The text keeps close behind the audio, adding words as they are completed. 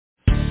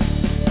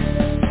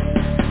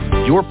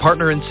Your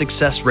Partner in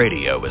Success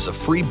Radio is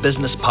a free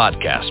business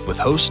podcast with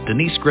host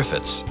Denise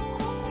Griffiths.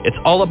 It's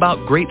all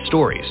about great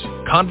stories,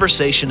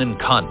 conversation, and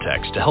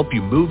context to help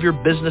you move your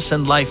business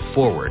and life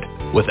forward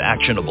with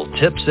actionable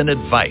tips and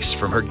advice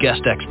from her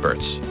guest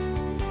experts.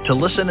 To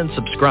listen and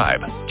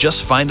subscribe, just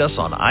find us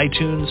on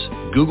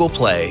iTunes, Google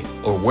Play,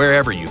 or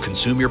wherever you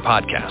consume your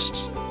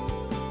podcasts.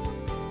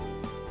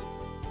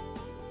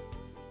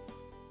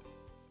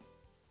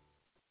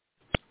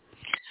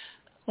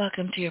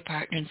 Welcome to Your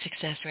Partner in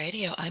Success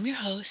Radio. I'm your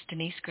host,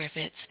 Denise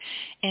Griffiths,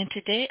 and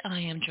today I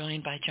am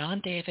joined by John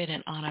David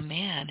and Anna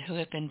Mann, who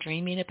have been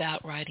dreaming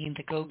about writing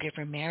the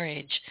Go-Giver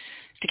Marriage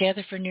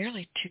together for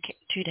nearly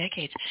two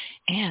decades.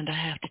 And I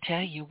have to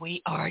tell you,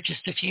 we are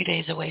just a few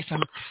days away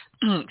from,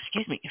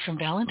 from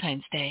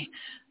Valentine's Day,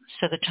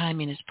 so the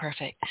timing is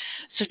perfect.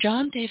 So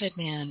John David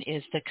Mann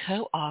is the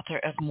co-author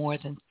of more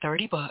than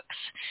 30 books,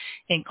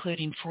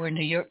 including 4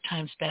 New York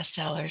Times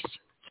bestsellers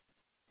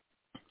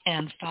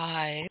and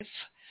 5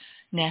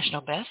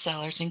 national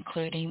bestsellers,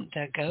 including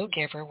The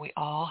Go-Giver. We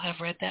all have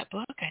read that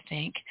book, I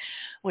think,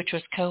 which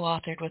was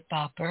co-authored with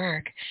Bob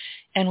Berg,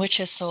 and which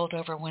has sold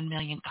over 1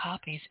 million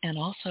copies, and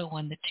also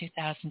won the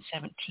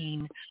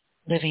 2017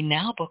 Living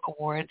Now Book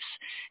Awards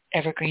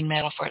Evergreen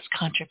Medal for its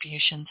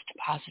contributions to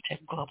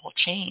positive global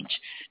change.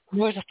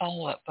 There was a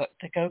follow-up book,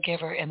 The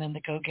Go-Giver, and then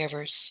The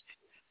Go-Givers.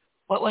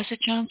 What was it,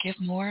 John? Give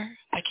More?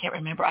 I can't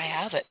remember. I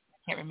have it. I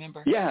can't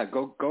remember. Yeah,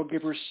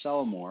 Go-Givers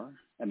Sell More.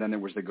 And then there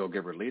was the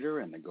Go-Giver Leader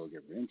and the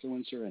Go-Giver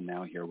Influencer, and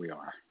now here we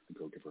are, the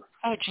Go-Giver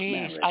Oh, geez,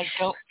 Marriage.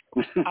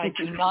 I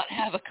do not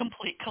have a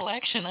complete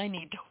collection. I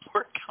need to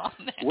work on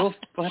that. We'll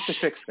have to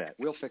fix that.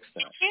 We'll fix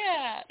that.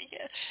 Yeah.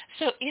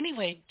 So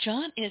anyway,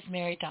 John is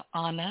married to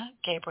Anna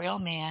Gabriel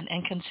Mann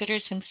and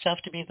considers himself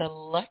to be the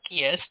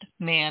luckiest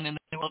man in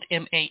the world,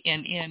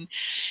 M-A-N-N.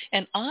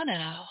 And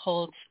Anna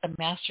holds a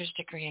master's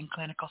degree in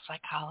clinical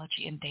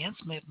psychology and dance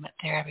movement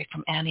therapy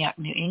from Antioch,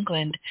 New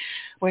England,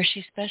 where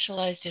she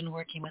specialized in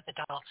working with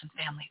adults in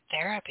family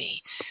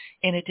therapy.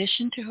 In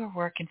addition to her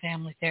work in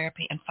family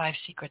therapy and 5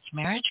 Secrets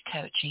marriage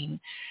coaching,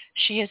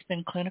 she has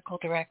been clinical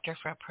director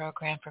for a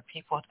program for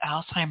people with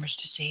Alzheimer's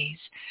disease.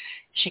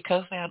 She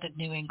co-founded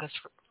New England's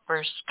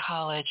first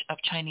College of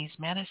Chinese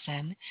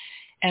Medicine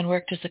and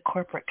worked as a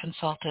corporate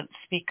consultant,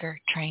 speaker,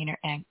 trainer,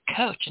 and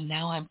coach. And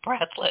now I'm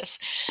breathless.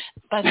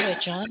 By the way,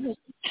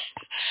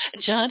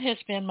 John has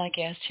been my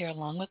guest here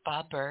along with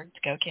Bob Berg,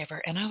 the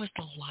Go-Giver, and I was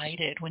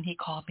delighted when he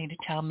called me to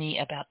tell me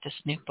about this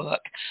new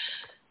book.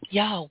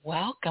 Yeah,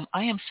 welcome.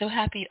 I am so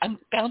happy. I'm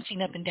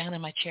bouncing up and down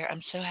in my chair.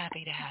 I'm so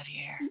happy to have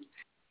you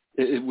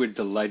here. We're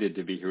delighted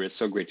to be here. It's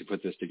so great to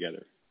put this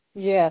together.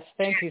 Yes,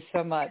 thank you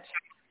so much.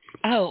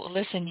 Oh,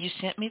 listen, you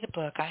sent me the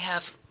book. I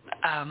have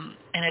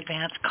an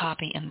advanced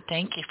copy, and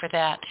thank you for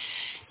that.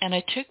 And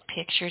I took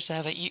pictures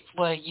of it.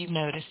 You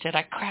noticed it.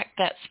 I cracked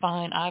that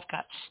spine. I've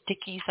got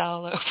stickies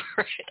all over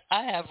it.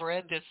 I have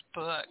read this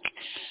book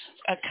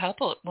about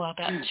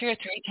 2 or 3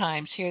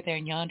 times here, there,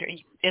 and yonder.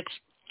 It's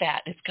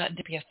fat. It's gotten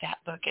to be a fat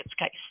book. It's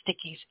got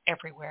stickies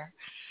everywhere.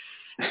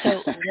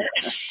 So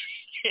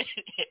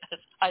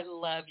I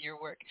love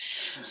your work.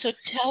 So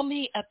tell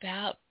me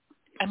about,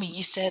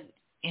 you said,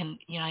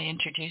 I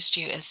introduced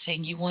you as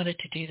saying you wanted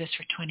to do this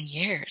for 20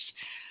 years.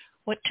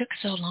 What took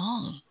so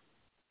long?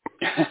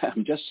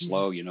 I'm just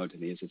slow,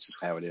 Denise. It's just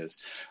how it is.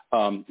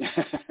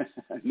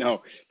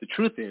 No, the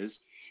truth is,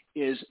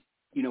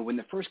 when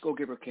the first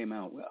Go-Giver came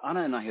out,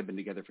 Anna and I have been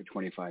together for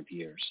 25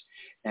 years.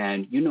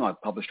 And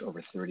I've published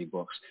over 30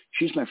 books.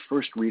 She's my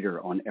first reader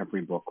on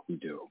every book we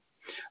do.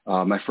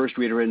 My first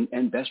reader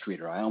and best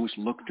reader. I always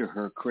look to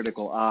her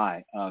critical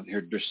eye,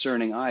 her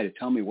discerning eye, to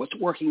tell me what's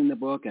working in the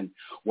book and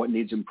what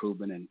needs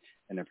improvement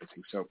and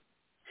everything. So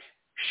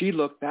she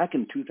looked back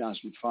in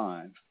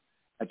 2005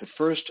 at the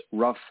first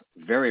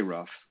very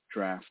rough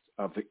draft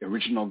of the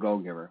original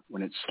Go-Giver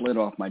when it slid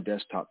off my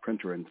desktop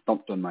printer and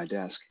thumped on my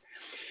desk.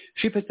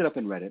 She picked it up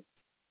and read it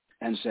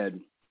and said,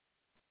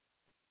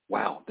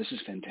 wow, this is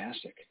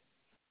fantastic.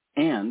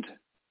 And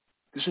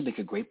this would make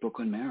a great book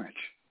on marriage.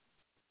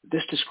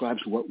 This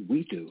describes what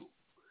we do.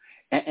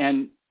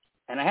 And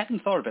I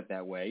hadn't thought of it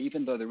that way,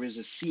 even though there is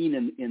a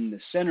scene in the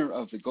center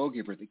of the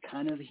Go-Giver that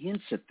kind of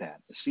hints at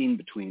that, the scene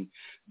between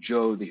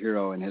Joe, the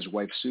hero, and his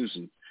wife,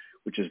 Susan,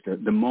 which is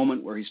the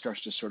moment where he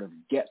starts to sort of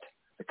get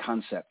the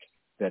concept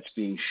that's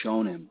being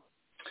shown him.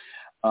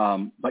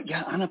 But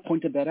yeah, Anna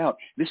pointed that out.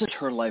 This is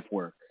her life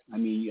work. As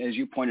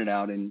you pointed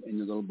out in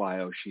your little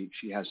bio,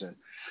 she has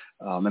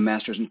a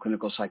master's in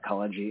clinical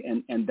psychology,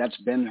 and that's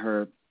been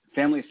her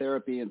family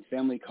therapy and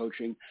family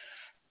coaching,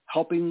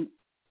 helping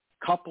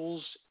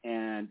couples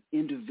and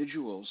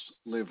individuals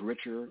live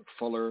richer,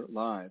 fuller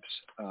lives.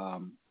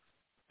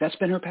 That's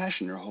been her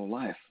passion her whole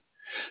life.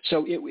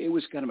 So it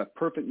was kind of a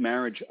perfect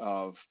marriage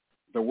of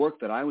the work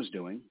that I was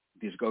doing,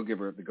 the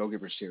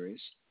Go-Giver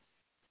series,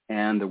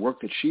 and the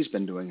work that she's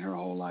been doing her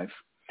whole life.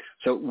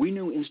 So we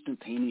knew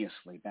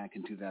instantaneously back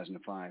in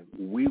 2005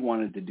 we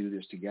wanted to do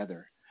this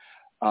together.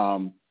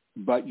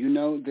 But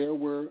there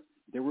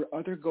were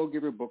other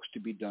Go-Giver books to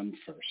be done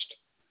first.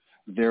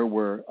 There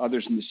were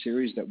others in the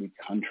series that we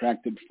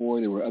contracted for.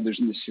 There were others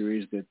in the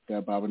series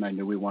that Bob and I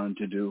knew we wanted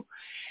to do.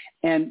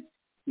 And,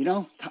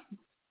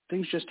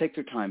 things just take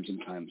their time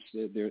sometimes.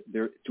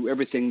 To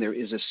everything, there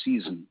is a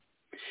season.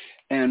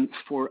 And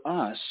for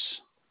us,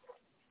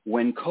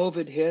 when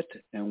COVID hit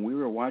and we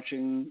were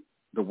watching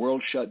the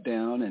world shut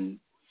down and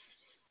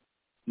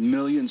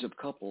millions of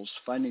couples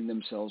finding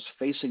themselves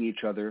facing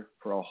each other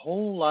for a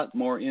whole lot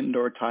more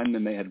indoor time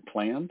than they had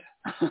planned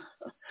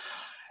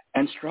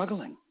and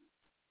struggling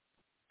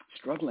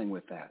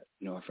with that.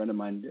 A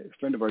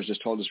friend of ours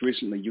just told us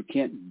recently, you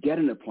can't get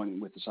an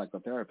appointment with a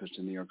psychotherapist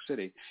in New York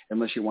City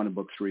unless you want to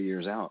book 3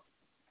 years out.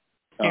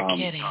 You're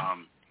kidding.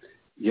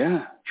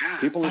 Yeah.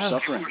 People are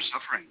suffering.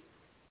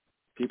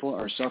 People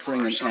are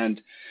suffering,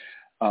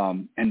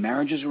 and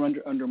marriages are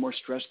under more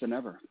stress than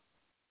ever.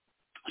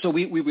 So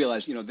we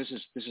realized, this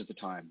is the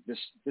time. This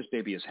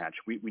baby is hatched.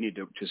 We need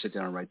to sit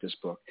down and write this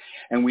book.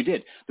 And we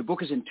did. The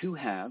book is in 2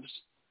 halves.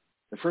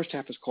 The first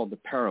half is called The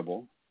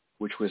Parable,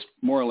 which was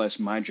more or less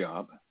my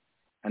job.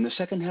 And the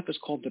second half is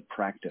called The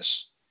Practice.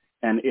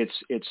 And it's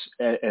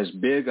as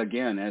big,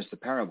 again, as The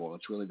Parable.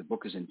 It's really, the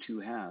book is in 2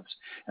 halves.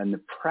 And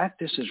The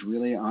Practice is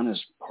really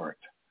Anna's part.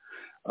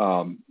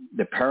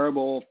 The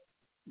Parable,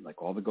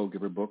 like all the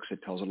Go-Giver books,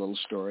 it tells a little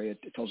story.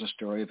 It tells a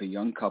story of a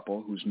young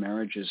couple whose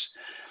marriage is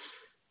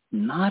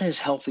not as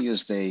healthy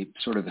as they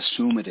sort of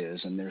assume it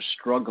is, and they're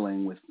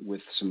struggling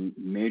with some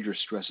major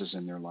stresses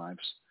in their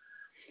lives.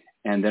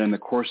 And then in the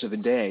course of a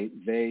day,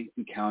 they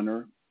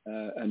encounter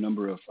a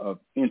number of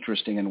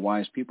interesting and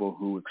wise people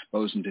who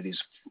expose them to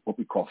these, what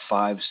we call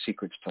 5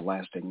 secrets to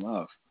lasting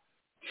love.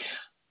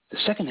 The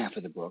second half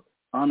of the book,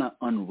 Anna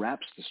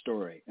unwraps the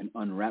story and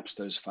unwraps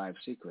those 5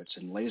 secrets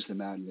and lays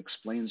them out and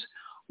explains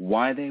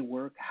why they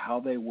work, how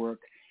they work,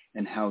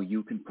 and how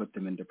you can put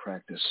them into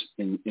practice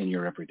in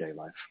your everyday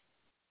life.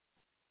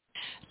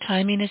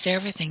 Timing is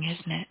everything,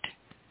 isn't it?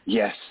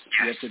 Yes,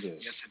 it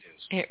is.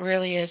 It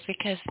really is,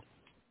 because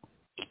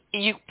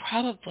you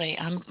probably,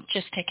 I'm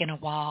just taking a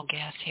wild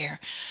guess here,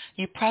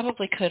 you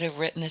probably could have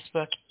written this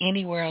book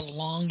anywhere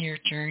along your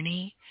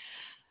journey,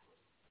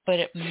 but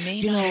it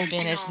may not have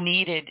been as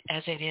needed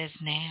as it is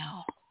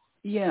now.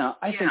 Yeah,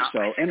 I think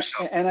so.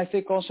 And I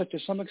think also to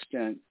some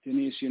extent,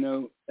 Denise,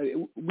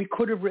 we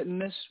could have written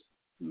this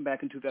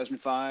back in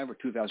 2005 or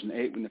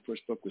 2008 when the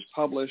first book was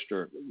published,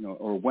 or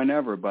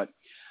whenever, but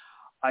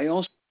I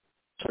also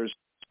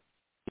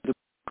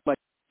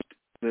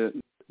the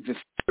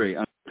theory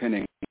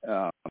underpinning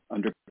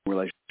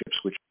relationships,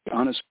 which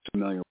Anna's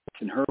familiar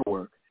with in her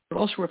work, but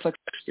also reflects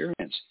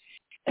experience.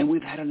 And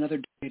we've had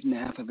another decade and a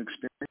half of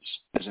experience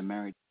as a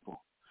married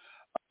couple.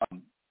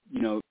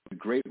 The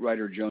great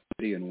writer Joan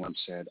Didion once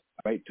said,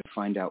 "I write to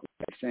find out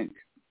what I think."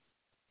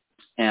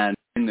 And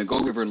in the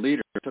Go-Giver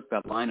Leader, I took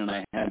that line and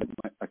I had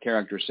a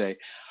character say,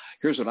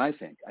 "Here's what I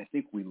think. I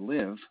think we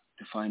live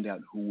to find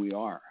out who we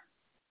are."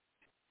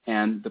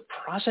 And the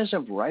process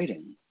of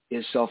writing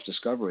is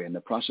self-discovery, and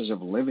the process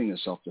of living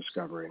is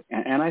self-discovery.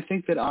 And I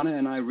think that Anna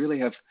and I really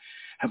have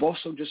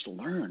also just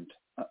learned,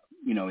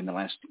 in the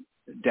last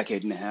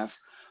decade and a half,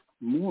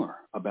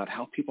 more about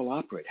how people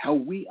operate, how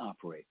we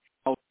operate,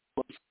 how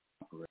we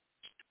operate.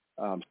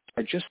 I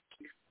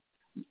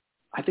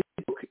think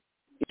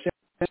it's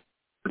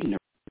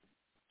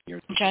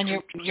John,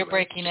 you're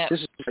breaking up. This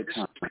is the right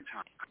time.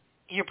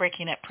 You're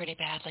breaking up pretty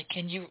badly.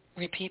 Can you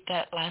repeat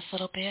that last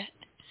little bit?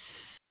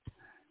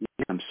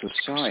 Yeah, I'm so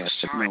sorry. I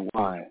don't know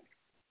why.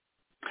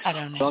 I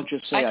don't know. I'll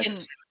just say I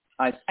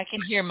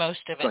can hear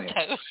most of it,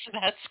 though, so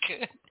that's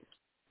good.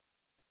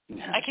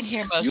 Yeah. I can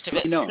hear most of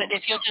it, but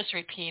if you'll just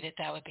repeat it,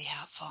 that would be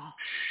helpful.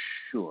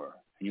 Sure.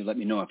 And you let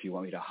me know if you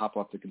want me to hop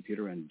off the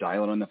computer and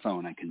dial it on the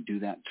phone. I can do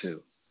that,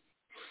 too.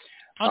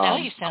 Oh, now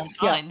you sound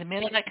fine. Yeah. The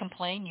minute I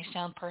complain, you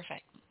sound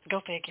perfect. Go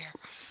figure.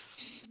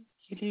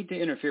 You need to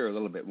interfere a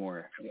little bit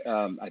more,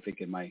 I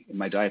think, in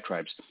my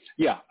diatribes.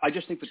 Yeah, I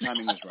just think the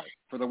timing is right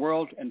for the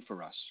world and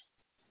for us.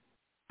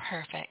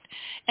 Perfect.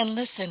 And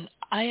listen,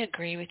 I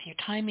agree with you.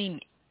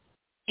 Timing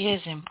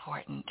is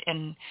important.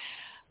 And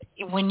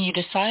when you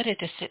decided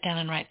to sit down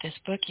and write this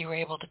book, you were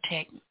able to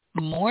take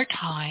more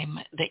time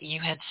that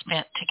you had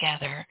spent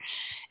together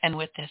and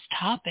with this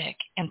topic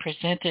and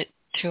present it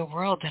to a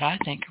world that I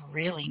think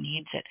really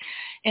needs it.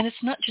 And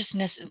it's not just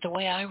the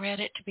way I read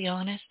it, to be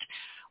honest,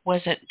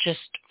 wasn't just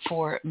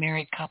for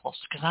married couples,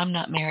 because I'm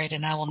not married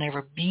and I will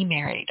never be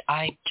married.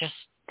 I've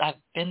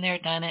been there,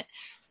 done it.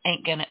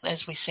 Ain't gonna, as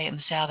we say in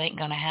the South, ain't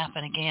gonna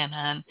happen again,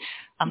 hon.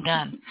 I'm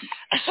done.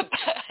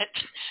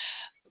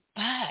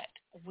 but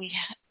we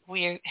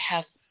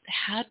have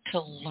had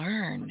to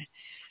learn,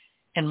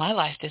 in my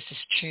life this is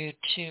true,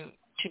 to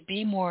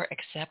be more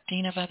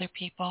accepting of other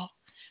people,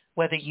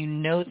 whether you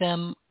know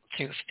them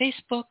through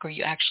Facebook or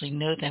you actually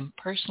know them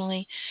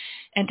personally,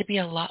 and to be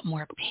a lot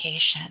more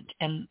patient.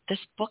 And this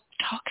book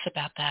talks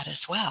about that as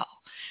well.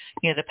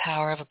 The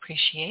power of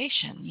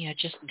appreciation,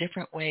 just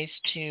different ways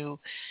to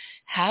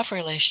have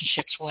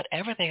relationships,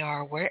 whatever they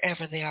are,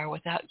 wherever they are,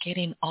 without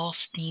getting all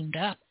steamed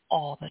up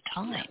all the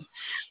time,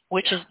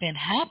 which has been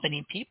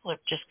happening. People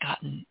have just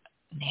gotten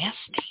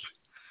nasty.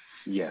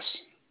 Yes.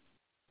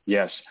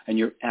 Yes, and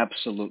you're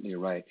absolutely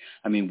right.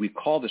 I mean, we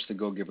call this the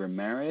Go-Giver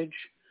marriage,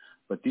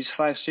 but these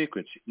 5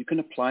 secrets, you can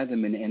apply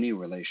them in any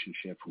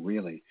relationship,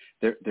 really.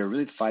 They're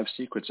really 5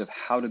 secrets of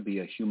how to be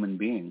a human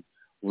being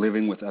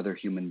living with other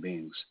human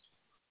beings.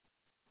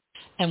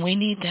 And we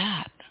need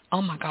that.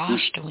 Oh, my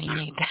gosh, do we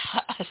need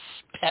that,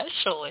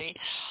 especially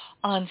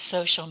on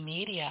social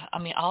media. I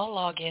mean, I'll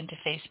log into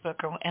Facebook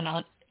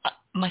and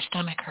my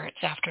stomach hurts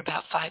after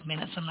about 5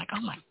 minutes. I'm like,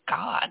 oh, my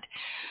God,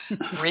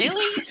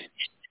 really?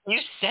 You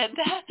said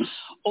that?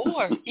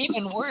 Or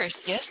even worse,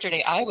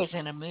 yesterday I was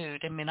in a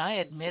mood. I mean, I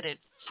admitted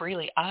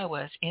freely I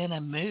was in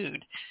a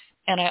mood.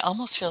 And I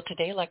almost feel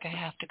today like I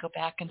have to go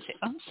back and say,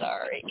 I'm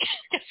sorry,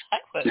 because I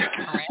was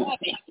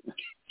crabby.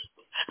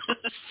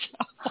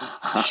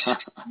 So,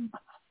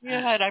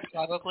 yeah, and I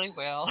probably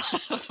will.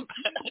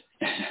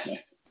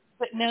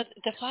 But no,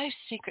 the 5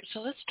 secrets.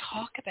 So let's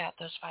talk about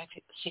those 5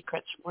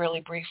 secrets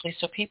really briefly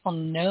so people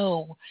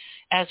know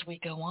as we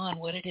go on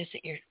what it is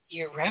that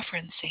you're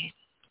referencing.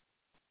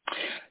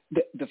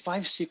 The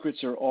 5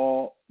 secrets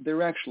are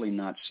they're actually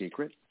not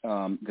secret.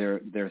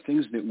 They're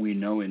things that we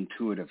know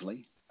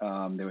intuitively.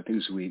 They're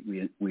things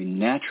we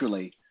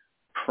naturally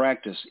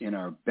practice in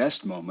our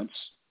best moments,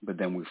 but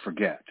then we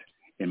forget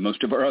in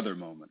most of our other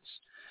moments.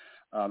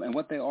 And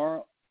what they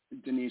are,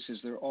 Denise, is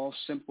they're all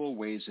simple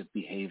ways of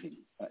behaving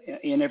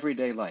in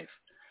everyday life.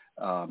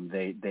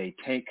 They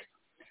take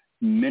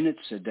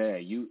minutes a day.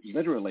 You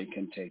literally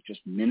can take just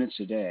minutes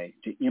a day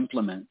to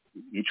implement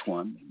each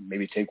one.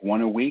 Maybe take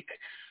one a week,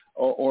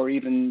 or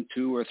even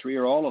 2 or 3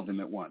 or all of them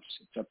at once.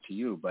 It's up to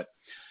you. But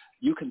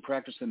you can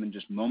practice them in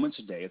just moments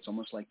a day. It's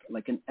almost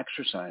like an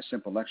exercise,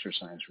 simple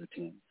exercise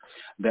routine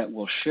that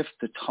will shift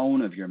the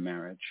tone of your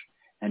marriage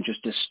and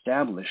just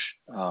establish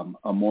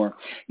a more,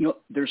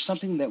 there's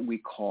something that we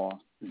call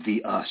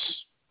the us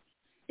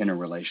in a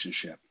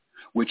relationship,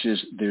 which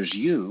is there's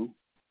you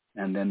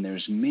and then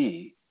there's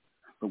me.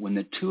 But when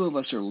the 2 of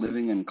us are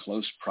living in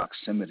close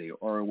proximity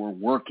or we're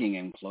working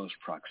in close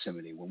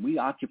proximity, when we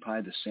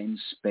occupy the same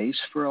space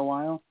for a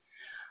while,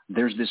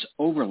 there's this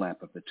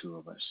overlap of the 2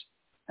 of us.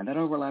 And that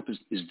overlap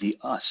is the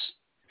us.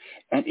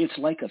 And it's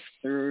like a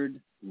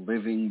third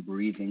living,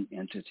 breathing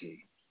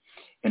entity.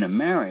 In a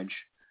marriage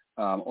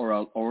or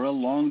a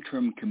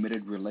long-term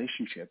committed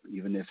relationship,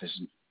 even if it's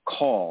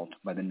called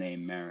by the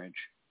name marriage,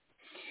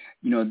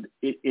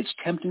 it's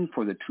tempting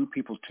for the 2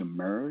 people to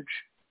merge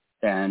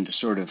and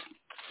sort of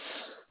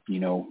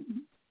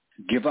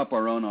give up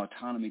our own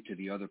autonomy to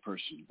the other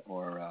person,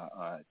 or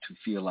to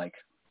feel like,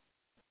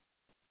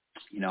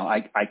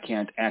 I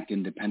can't act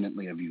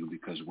independently of you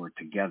because we're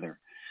together.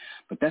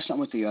 But that's not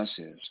what the us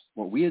is.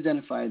 What we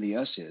identify the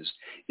us is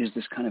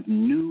this kind of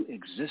new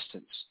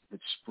existence that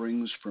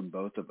springs from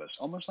both of us,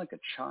 almost like a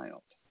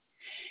child.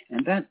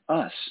 And that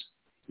us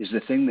is the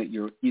thing that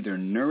you're either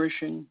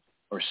nourishing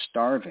or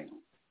starving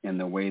in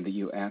the way that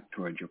you act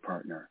toward your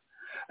partner.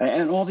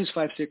 And all these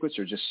 5 secrets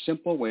are just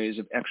simple ways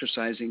of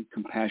exercising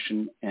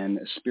compassion and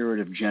a spirit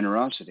of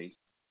generosity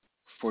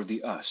for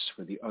the us,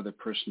 for the other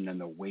person, and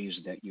the ways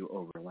that you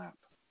overlap.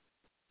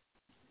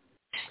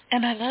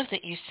 And I love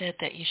that you said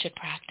that you should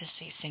practice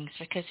these things,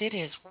 because it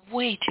is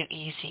way too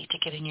easy to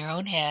get in your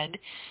own head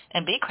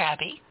and be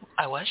crabby.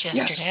 I was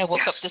yesterday. Yes. I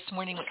woke up this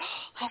morning like,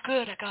 oh,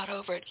 good, I got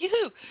over it.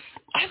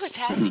 I was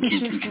happy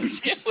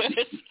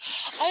because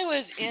I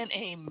was in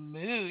a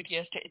mood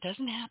yesterday. It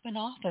doesn't happen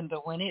often,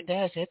 but when it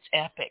does, it's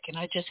epic. And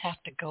I just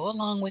have to go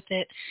along with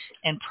it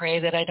and pray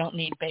that I don't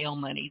need bail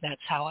money.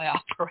 That's how I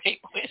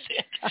operate with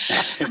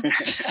it.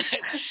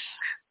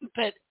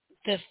 But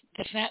the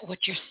fact, what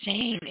you're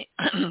saying,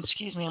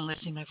 excuse me, I'm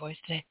losing my voice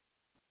today.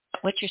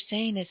 What you're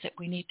saying is that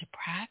we need to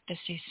practice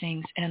these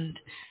things, and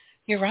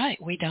you're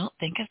right. We don't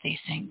think of these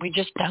things. We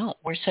just don't.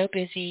 We're so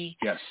busy.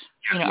 Yes.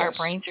 Our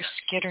brains are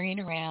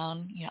skittering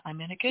around. I'm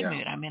in a good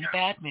mood. I'm in a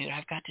bad mood.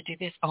 I've got to do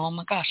this. Oh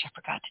my gosh, I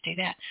forgot to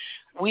do that.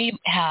 We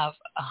have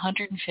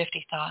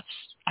 150 thoughts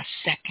a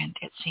second,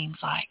 it seems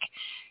like,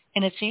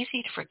 and it's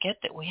easy to forget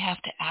that we have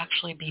to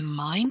actually be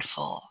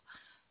mindful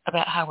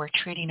about how we're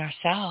treating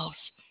ourselves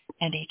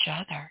and each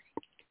other.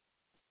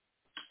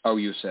 Oh,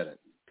 you said it.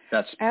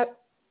 That's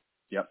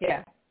yep.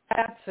 Yeah,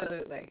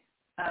 absolutely.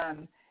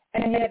 And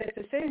yet at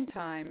the same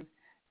time,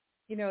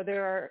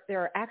 there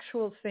are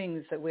actual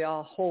things that we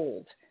all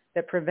hold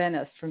that prevent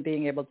us from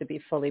being able to be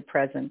fully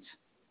present,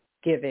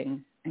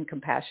 giving, and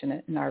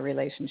compassionate in our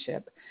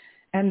relationship.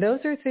 And those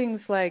are things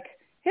like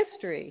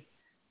history.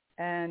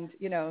 And,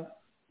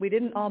 we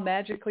didn't all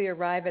magically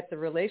arrive at the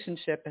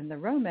relationship and the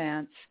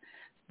romance.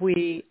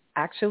 We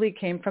actually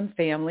came from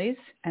families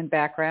and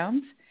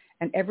backgrounds,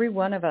 and every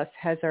one of us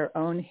has our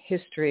own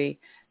history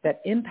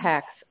that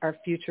impacts our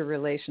future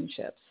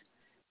relationships.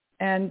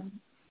 And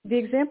the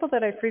example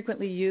that I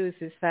frequently use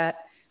is that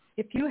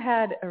if you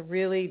had a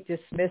really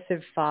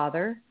dismissive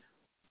father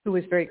who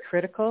was very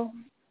critical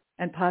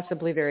and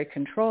possibly very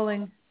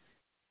controlling,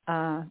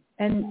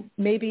 and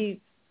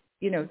maybe,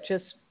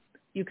 just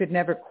you could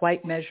never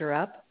quite measure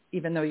up,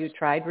 even though you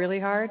tried really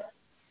hard,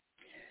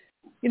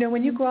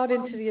 when you go out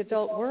into the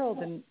adult world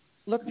and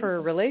look for a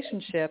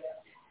relationship,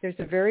 there's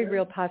a very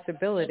real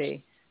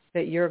possibility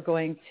that you're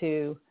going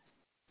to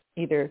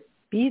either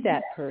be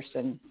that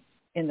person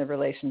in the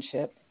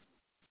relationship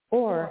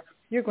or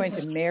you're going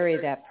to marry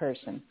that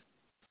person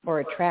or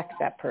attract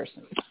that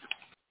person.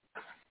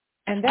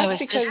 And that's I was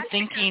because just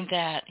thinking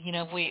that,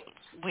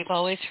 we've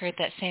always heard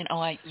that saying,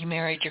 you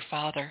married your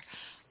father.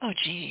 Oh,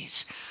 geez.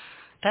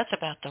 That's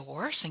about the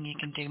worst thing you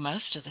can do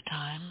most of the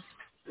time.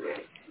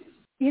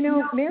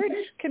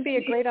 Marriage can be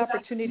a great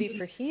opportunity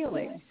for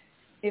healing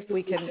if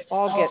we can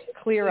all get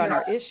clear on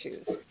our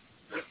issues.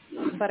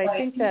 But I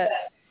think that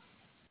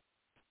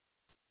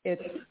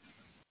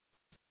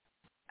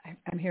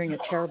I'm hearing a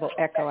terrible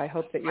echo. I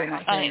hope that you're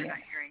not hearing it.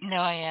 No,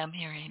 I am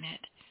hearing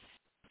it.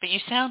 But you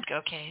sound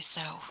okay,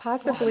 so.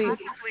 Possibly.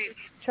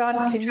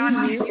 John, can you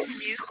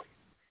mute?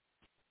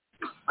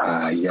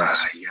 Yes.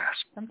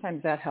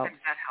 Sometimes that helps.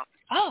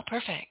 Oh,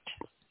 perfect.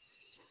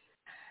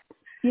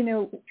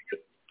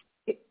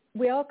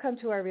 We all come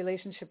to our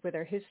relationship with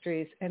our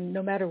histories, and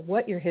no matter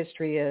what your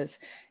history is,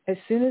 as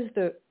soon as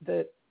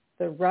the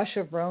rush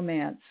of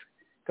romance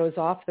goes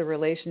off the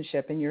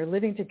relationship and you're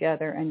living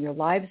together and your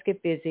lives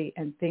get busy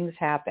and things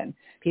happen,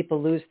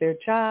 people lose their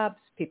jobs,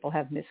 people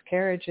have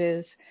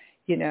miscarriages,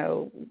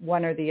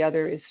 one or the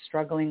other is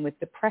struggling with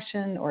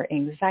depression or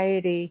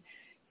anxiety,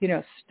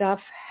 stuff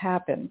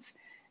happens.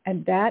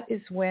 And that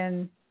is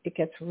when it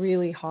gets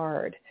really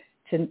hard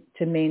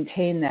to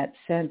maintain that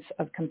sense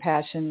of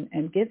compassion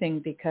and giving,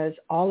 because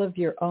all of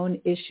your own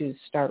issues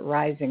start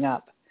rising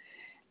up.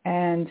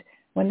 And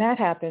when that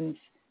happens,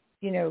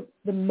 the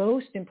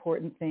most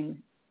important thing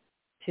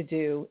to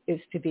do is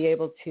to be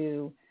able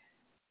to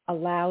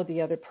allow the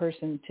other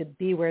person to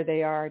be where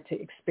they are, to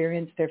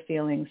experience their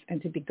feelings,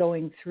 and to be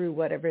going through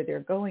whatever they're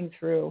going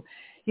through.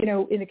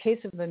 In the case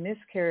of a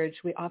miscarriage,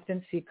 we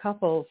often see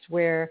couples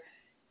where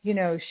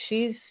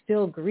she's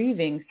still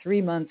grieving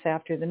 3 months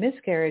after the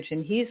miscarriage,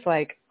 and he's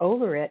like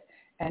over it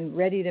and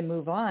ready to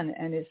move on,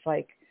 and is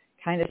like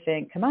kind of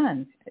saying, come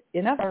on,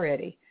 enough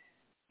already,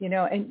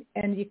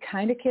 and you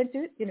kind of can't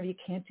do it. You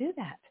can't do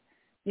that.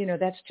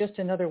 That's just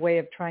another way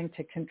of trying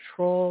to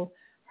control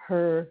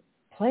her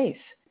place.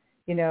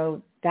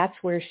 That's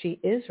where she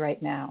is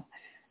right now.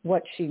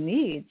 What she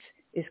needs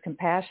is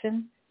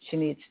compassion. She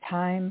needs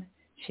time.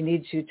 She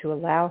needs you to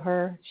allow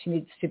her. You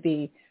need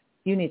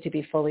to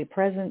be fully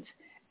present.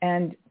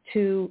 And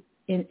to,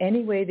 in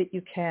any way that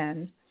you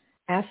can,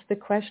 ask the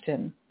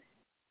question,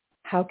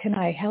 how can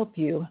I help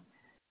you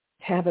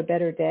to have a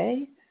better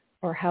day?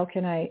 Or how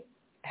can I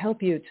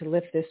help you to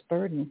lift this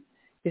burden?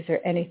 Is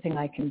there anything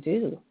I can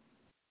do?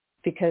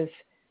 Because,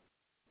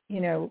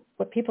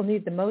 what people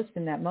need the most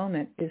in that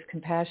moment is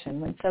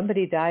compassion. When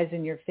somebody dies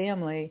in your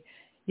family,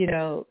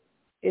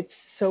 it's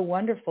so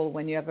wonderful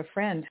when you have a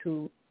friend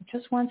who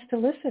just wants to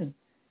listen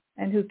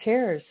and who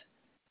cares.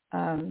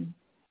 A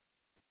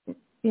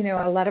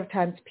lot of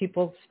times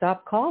people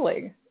stop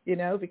calling,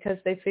 because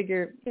they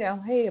figure,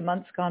 hey, a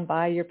month's gone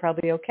by, you're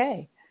probably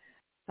okay.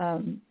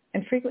 And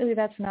frequently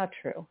that's not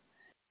true.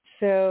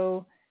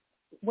 So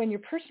when your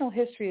personal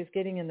history is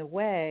getting in the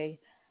way,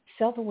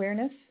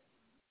 self-awareness,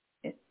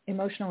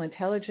 emotional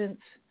intelligence,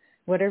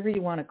 whatever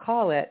you want to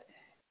call it,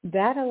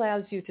 that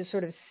allows you to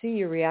sort of see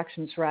your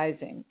reactions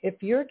rising.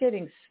 If you're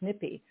getting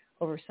snippy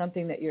over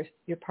something that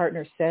your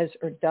partner says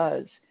or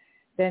does,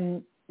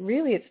 then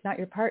really it's not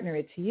your partner,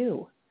 it's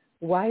you.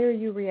 Why are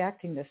you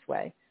reacting this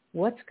way?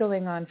 What's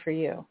going on for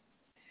you?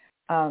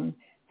 And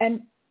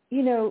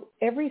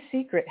every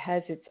secret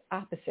has its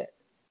opposite.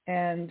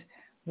 And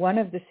one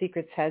of the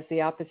secrets has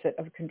the opposite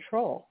of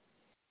control.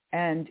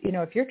 And,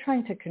 if you're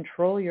trying to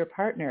control your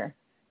partner,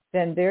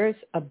 then there's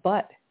a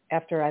but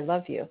after I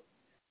love you.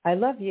 I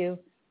love you,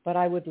 but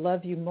I would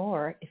love you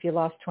more if you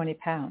lost 20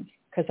 pounds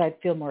because I'd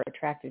feel more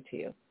attracted to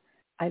you.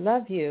 I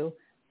love you,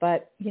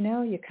 but,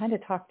 you kind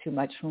of talk too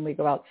much when we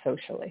go out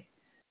socially.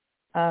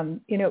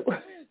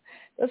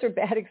 Those are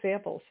bad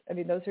examples.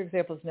 Those are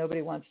examples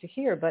nobody wants to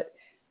hear, but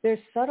there's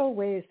subtle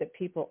ways that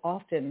people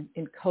often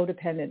in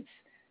codependence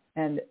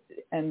and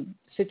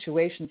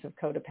situations of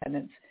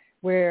codependence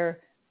where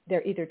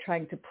they're either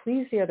trying to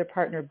please the other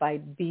partner by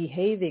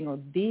behaving or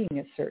being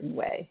a certain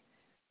way,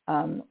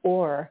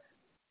 or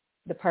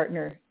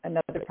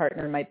another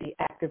partner might be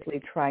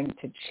actively trying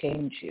to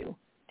change you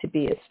to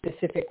be a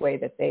specific way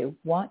that they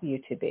want you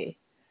to be.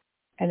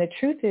 And the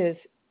truth is,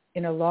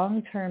 in a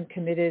long-term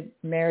committed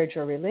marriage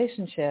or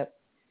relationship,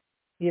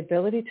 the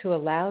ability to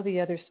allow the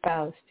other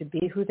spouse to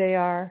be who they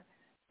are,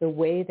 the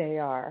way they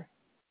are,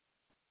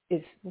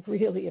 is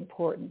really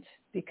important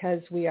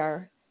because we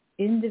are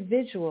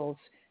individuals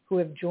who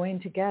have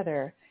joined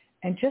together.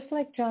 And just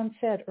like John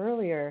said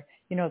earlier,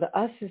 the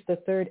us is the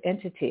third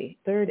entity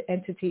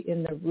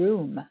in the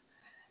room.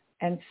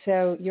 And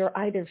so you're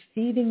either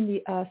feeding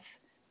the us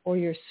or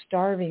you're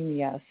starving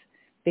the us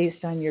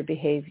based on your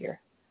behavior.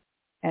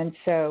 And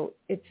so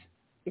it's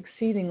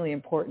exceedingly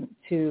important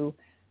to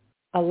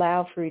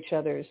allow for each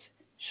other's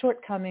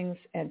shortcomings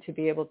and to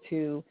be able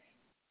to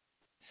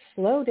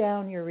slow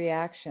down your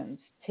reactions,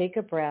 take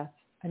a breath.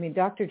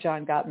 Dr.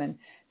 John Gottman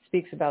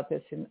speaks about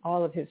this in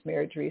all of his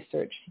marriage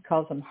research. He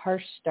calls them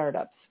harsh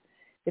startups.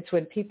 It's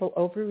when people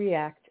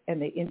overreact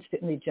and they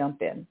instantly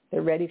jump in.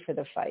 They're ready for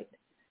the fight.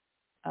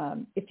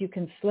 If you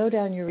can slow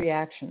down your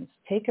reactions,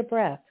 take a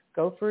breath,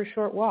 go for a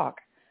short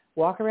walk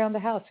around the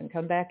house and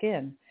come back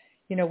in,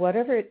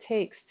 whatever it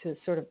takes to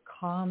sort of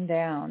calm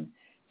down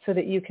so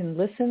that you can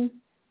listen,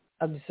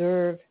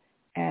 observe,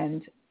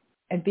 and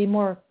be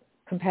more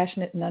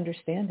compassionate and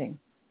understanding.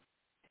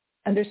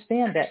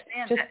 Understand that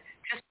just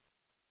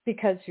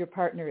because your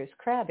partner is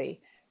crabby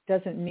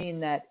doesn't mean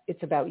that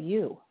it's about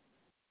you.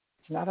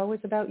 It's not always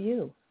about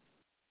you.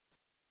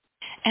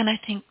 And I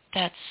think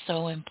that's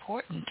so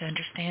important to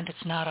understand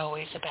it's not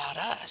always about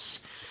us.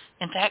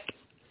 In fact,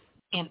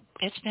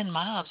 it's been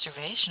my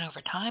observation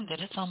over time that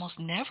it's almost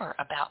never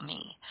about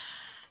me.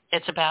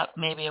 It's about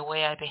maybe a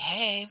way I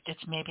behaved.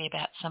 It's maybe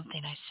about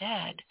something I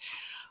said.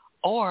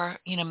 Or,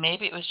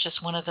 maybe it was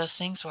just one of those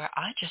things where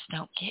I just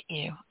don't get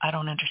you. I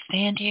don't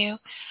understand you.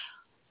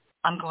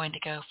 I'm going to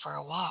go for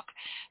a walk.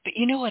 But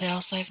you know what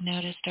else I've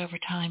noticed over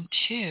time,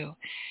 too,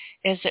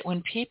 is that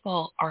when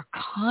people are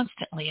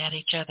constantly at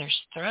each other's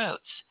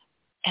throats,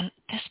 and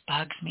this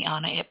bugs me,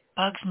 Anna, it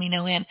bugs me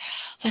no end.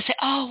 They say,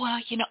 oh, well,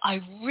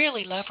 I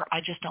really love her. I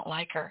just don't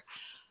like her.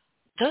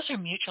 Those are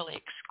mutually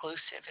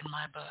exclusive in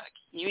my book.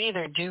 You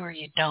either do or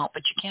you don't,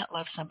 but you can't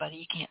love somebody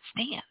you can't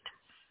stand.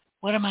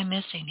 What am I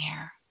missing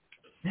here?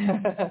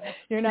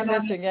 You're not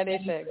missing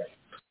anything.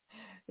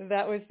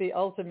 That was the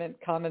ultimate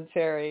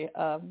commentary.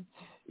 I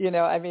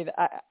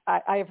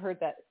have heard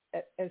that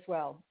as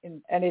well,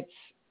 and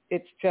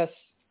it's just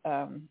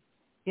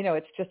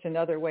it's just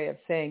another way of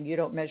saying you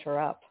don't measure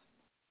up.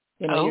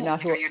 You're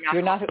not who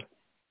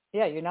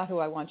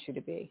I want you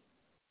to be.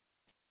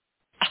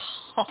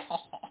 Oh,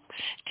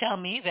 tell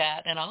me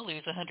that, and I'll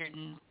lose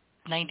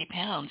 190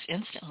 pounds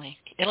instantly.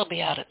 It'll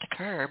be out at the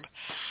curb.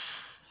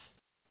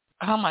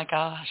 Oh my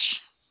gosh.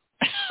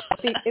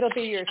 It'll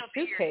be your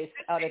suitcase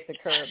out at the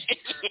curb.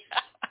 Yeah.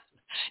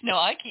 No,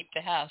 I keep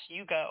the house.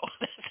 You go.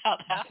 That's how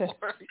that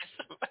works.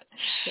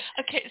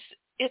 Okay,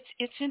 so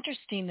it's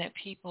interesting that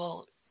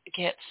people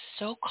get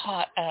so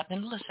caught up,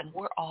 and listen,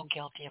 we're all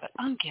guilty of it.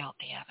 I'm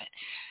guilty of it.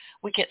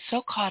 We get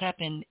so caught up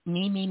in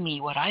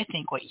me, what I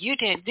think, what you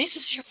did. This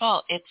is your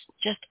fault. It's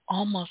just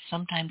almost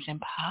sometimes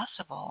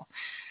impossible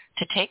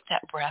to take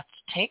that breath,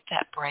 to take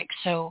that break.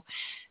 So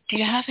do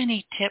you have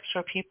any tips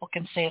where people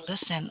can say,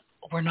 listen,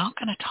 we're not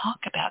going to talk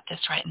about this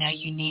right now. I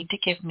need to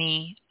give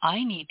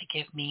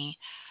me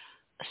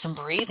some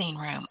breathing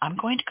room. I'm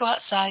going to go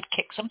outside,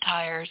 kick some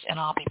tires, and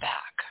I'll be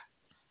back.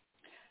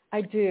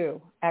 I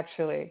do,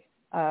 actually.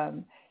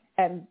 And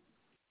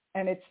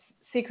it's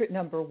secret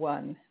number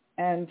one.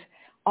 And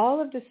all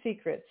of the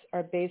secrets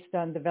are based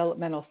on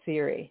developmental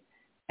theory.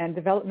 And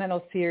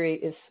developmental theory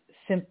is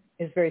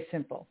very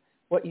simple.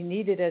 What you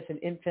needed as an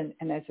infant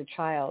and as a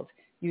child,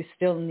 you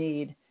still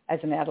need as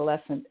an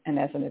adolescent and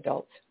as an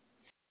adult.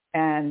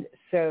 And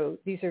so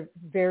these are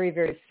very,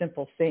 very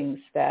simple things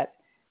that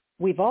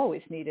we've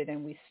always needed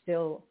and we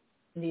still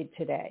need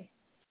today.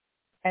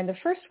 And the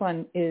first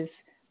one is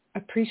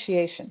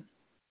appreciation.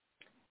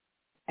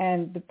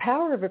 And the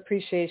power of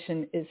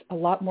appreciation is a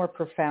lot more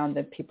profound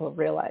than people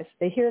realize.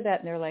 They hear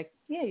that and they're like,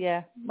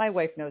 yeah, my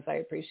wife knows I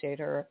appreciate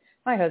her. Or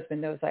my husband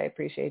knows I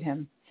appreciate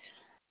him.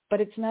 But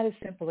it's not as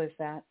simple as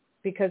that.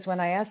 Because when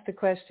I ask the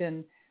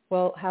question,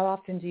 well, how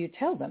often do you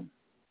tell them?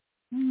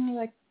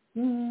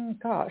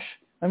 Gosh,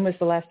 when was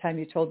the last time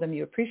you told them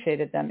you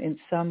appreciated them in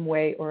some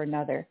way or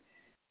another?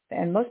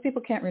 And most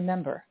people can't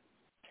remember.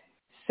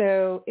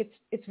 So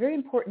it's very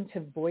important to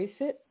voice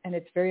it, and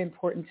it's very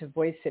important to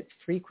voice it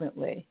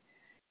frequently.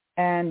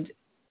 And,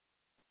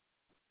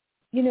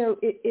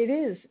 it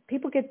is,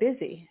 people get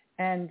busy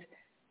and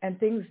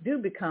things do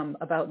become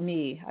about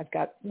me. I've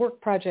got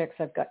work projects.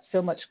 I've got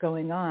so much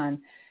going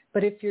on.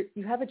 But if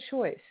you have a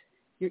choice,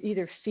 you're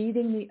either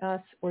feeding the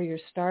us or you're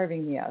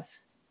starving the us.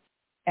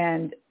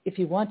 And if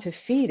you want to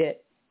feed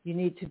it, you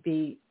need to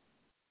be,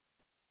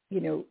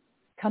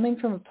 coming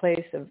from a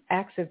place of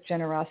acts of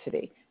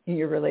generosity in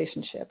your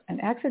relationship.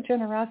 And acts of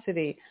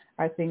generosity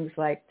are things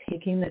like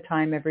taking the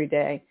time every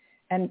day.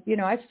 And,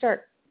 I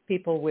start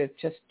people with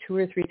just 2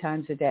 or 3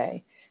 times a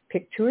day.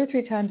 Pick 2 or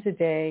 3 times a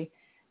day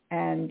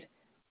and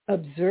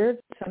observe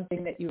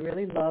something that you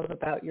really love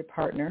about your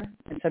partner.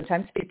 And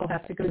sometimes people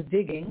have to go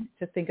digging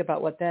to think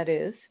about what that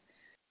is.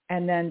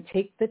 And then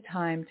take the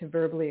time to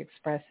verbally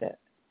express it.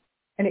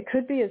 And it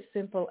could be as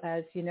simple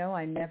as,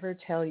 I never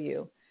tell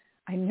you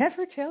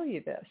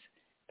this,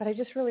 but I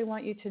just really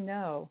want you to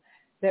know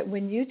that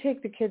when you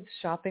take the kids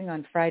shopping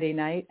on Friday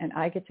night and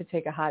I get to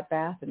take a hot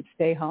bath and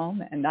stay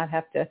home and not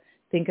have to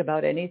think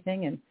about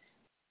anything, and,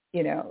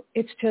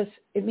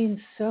 it means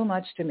so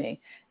much to me.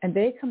 And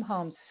they come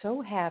home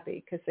so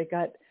happy because they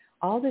got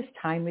all this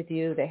time with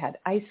you. They had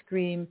ice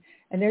cream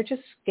and they're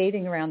just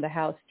skating around the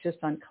house just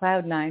on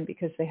cloud 9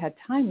 because they had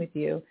time with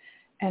you.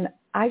 And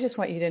I just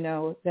want you to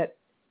know that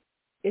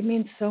it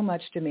means so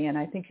much to me, and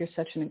I think you're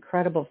such an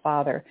incredible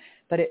father.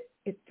 But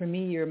for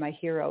me, you're my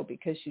hero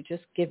because you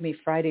just give me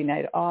Friday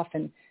night off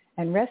and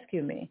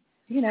rescue me.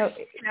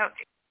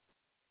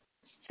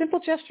 Simple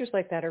gestures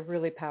like that are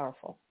really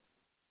powerful.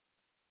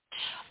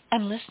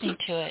 I'm listening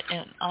to it,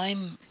 and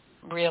I'm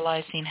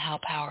realizing how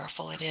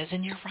powerful it is.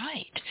 And you're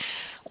right.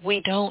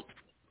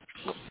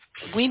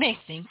 We may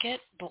think it,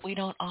 but we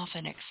don't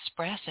often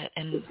express it,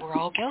 and we're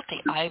all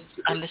guilty.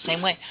 I'm the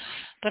same way.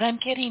 But I'm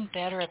getting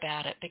better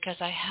about it because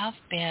I have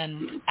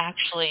been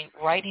actually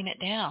writing it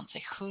down.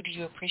 Say, who do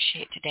you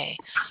appreciate today?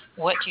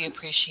 What do you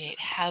appreciate?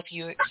 Have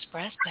you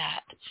expressed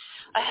that?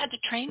 I had to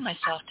train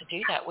myself to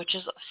do that,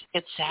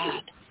 it's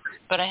sad.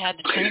 But I had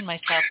to train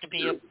myself to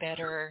be a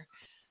better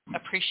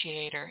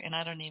appreciator, and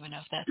I don't even know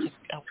if that's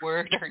a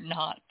word or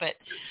not, but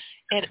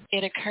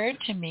it occurred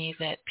to me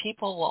that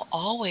people will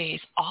always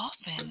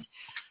often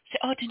say,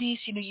 oh, Denise,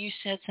 you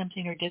said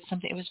something or did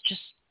something. It was just,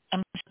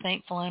 I'm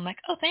thankful. And I'm like,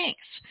 oh, thanks.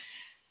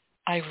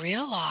 I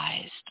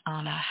realized,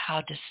 Anna,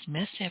 how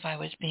dismissive I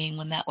was being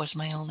when that was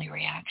my only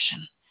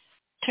reaction.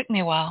 Took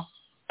me a while,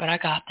 but I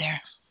got there.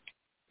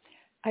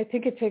 I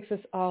think it takes us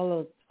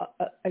all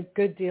a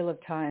good deal of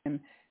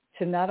time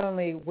to not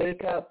only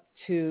wake up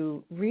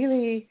to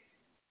really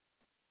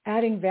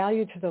adding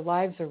value to the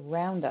lives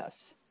around us,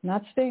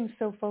 not staying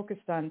so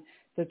focused on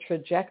the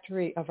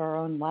trajectory of our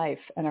own life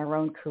and our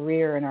own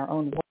career and our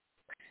own work,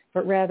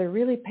 but rather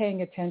really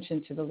paying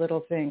attention to the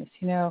little things.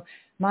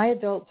 My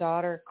adult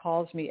daughter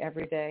calls me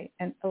every day,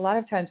 and a lot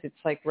of times it's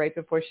like right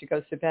before she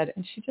goes to bed,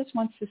 and she just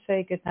wants to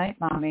say, good night,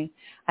 Mommy.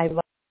 I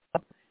love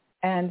you.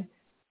 And,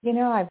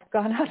 I've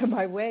gone out of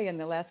my way in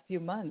the last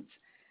few months.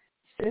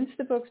 Since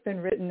the book's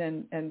been written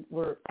and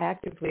we're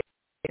actively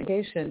in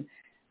communication,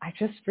 I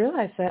just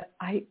realized that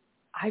I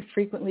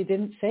frequently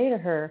didn't say to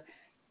her,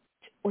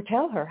 or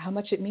tell her how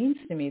much it means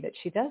to me that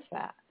she does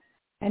that.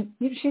 And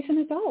she's an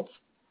adult.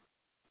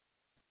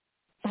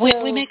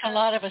 We make a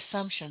lot of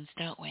assumptions,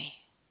 don't we?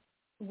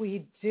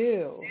 We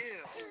do.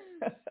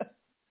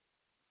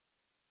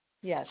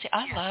 Yes. See,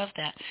 I love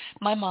that.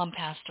 My mom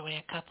passed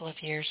away a couple of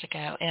years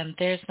ago, and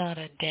there's not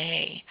a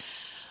day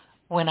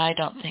when I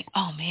don't think,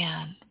 oh,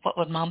 man, what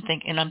would Mom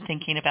think? And I'm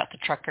thinking about the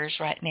truckers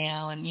right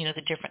now and,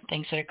 the different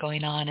things that are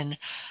going on in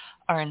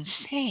our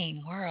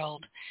insane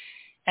world.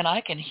 And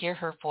I can hear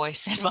her voice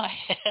in my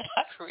head.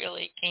 I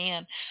really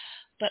can.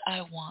 But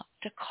I want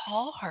to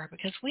call her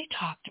because we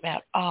talked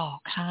about all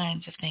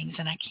kinds of things,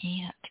 and I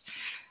can't.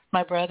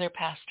 My brother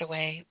passed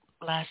away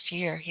last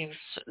year. He was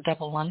a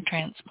double lung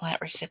transplant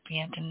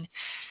recipient, and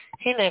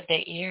he lived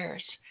 8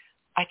 years.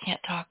 I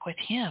can't talk with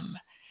him.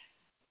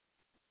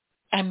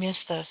 I miss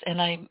those,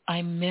 and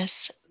I miss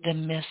the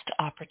missed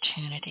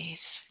opportunities.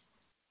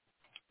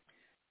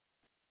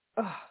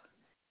 Oh,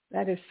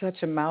 that is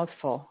such a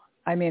mouthful.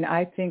 I mean,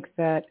 I think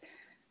that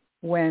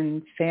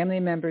when family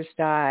members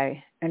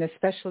die, and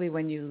especially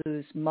when you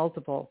lose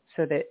multiple,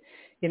 so that,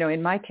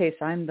 in my case,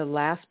 I'm the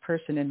last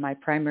person in my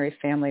primary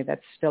family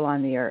that's still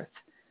on the earth.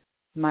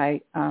 My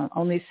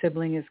only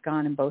sibling is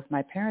gone and both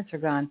my parents are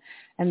gone.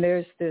 And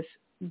there's this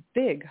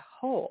big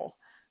hole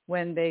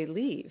when they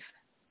leave,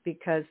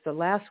 because the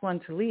last one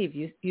to leave,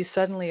 you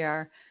suddenly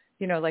are,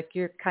 like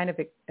you're kind of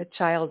a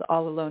child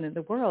all alone in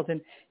the world.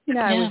 And,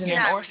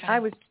 I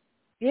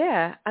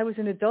was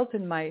an adult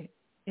in my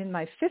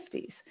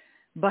 50s,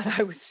 but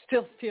I was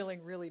still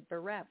feeling really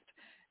bereft.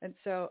 And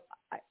so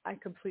I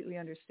completely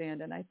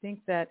understand. And I think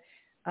that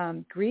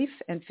grief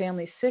and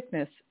family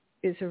sickness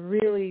is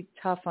really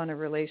tough on a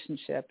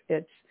relationship.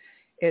 It's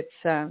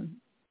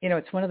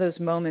one of those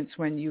moments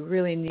when you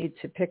really need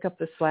to pick up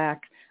the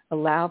slack,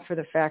 allow for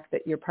the fact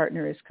that your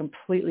partner is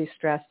completely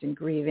stressed and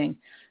grieving,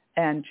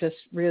 and just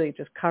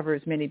cover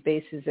as many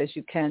bases as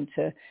you can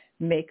to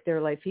make their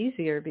life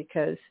easier,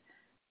 because,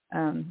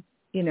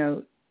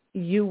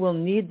 you will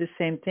need the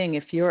same thing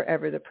if you're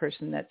ever the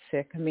person that's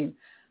sick. I mean,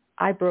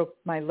 I broke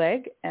my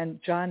leg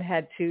and John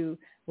had to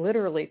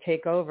literally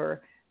take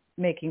over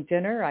making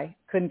dinner. I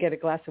couldn't get a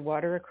glass of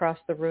water across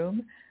the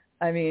room.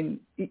 I mean,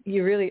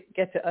 you really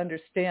get to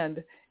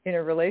understand in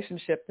a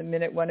relationship the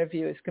minute one of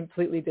you is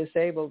completely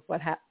disabled,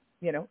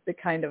 the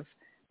kind of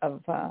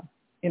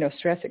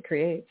stress it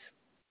creates.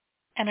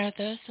 And are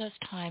those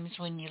times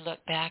when you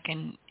look back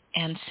and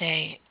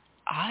say,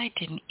 I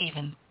didn't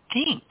even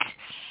think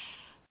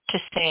to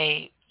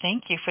say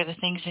thank you for the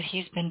things that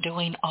he's been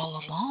doing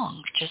all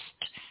along, just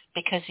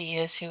because he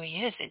is who he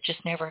is. It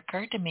just never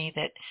occurred to me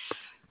that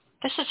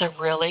this is a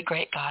really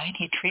great guy and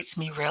he treats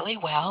me really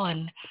well,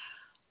 and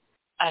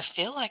I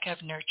feel like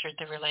I've nurtured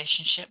the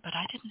relationship, but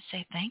I didn't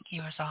say thank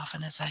you as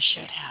often as I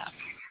should have.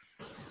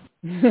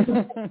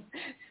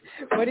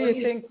 What do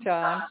you think,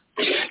 John?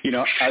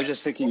 I was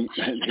just thinking,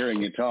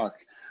 hearing you talk,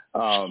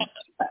 I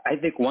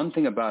think one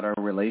thing about our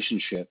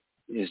relationship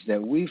is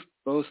that we've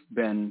both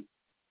been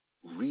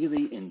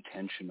really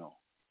intentional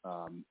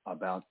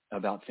about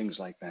things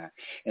like that.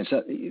 And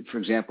so, for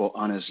example,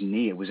 Anna's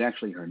knee, it was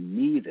actually her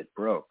knee that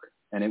broke,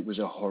 and it was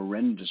a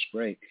horrendous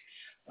break.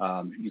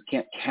 You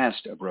can't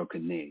cast a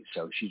broken knee.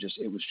 So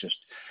it was just,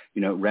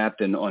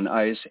 wrapped on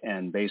ice,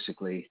 and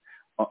basically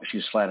she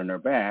was flat on her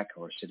back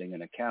or sitting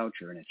in a couch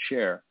or in a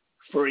chair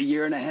for a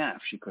year and a half.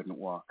 She couldn't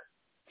walk.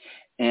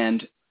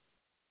 And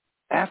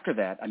after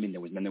that,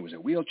 there was a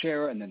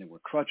wheelchair, and then there were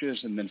crutches,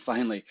 and then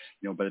finally,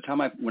 by the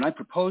time when I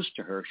proposed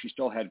to her, she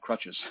still had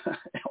crutches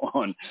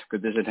on,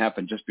 because this had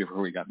happened just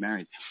before we got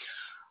married.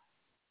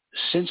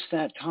 since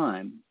that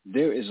time,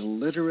 there is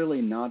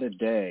literally not a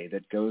day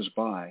that goes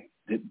by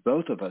that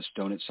both of us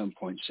don't at some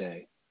point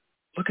say,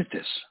 look at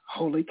this,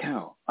 holy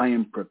cow, I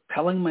am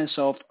propelling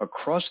myself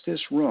across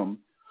this room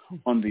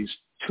on these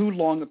two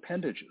long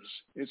appendages.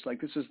 It's like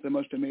this is the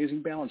most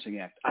amazing balancing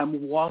act.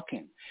 I'm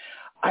walking.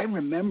 I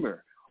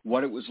remember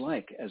what it was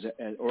like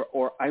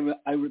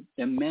I would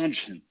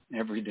imagine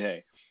every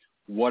day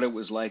what it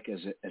was like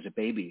as a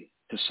baby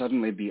to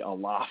suddenly be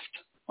aloft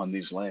on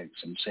these legs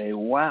and say,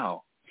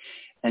 wow.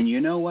 And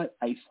you know what?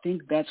 I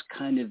think that's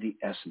kind of the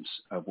essence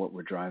of what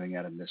we're driving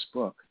at in this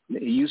book.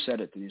 You said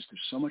it, Denise.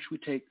 There's so much we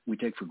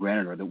take for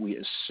granted or that we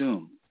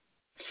assume.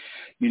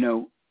 You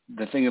know,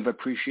 the thing of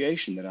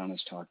appreciation that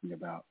Anna's talking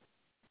about.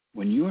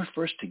 When you are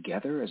first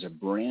together as a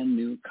brand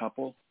new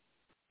couple,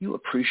 you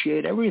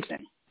appreciate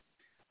everything.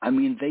 I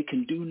mean, they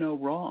can do no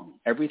wrong.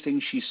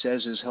 Everything she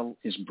says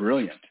is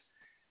brilliant.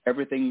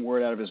 Everything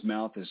word out of his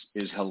mouth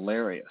is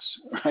hilarious,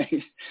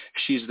 right?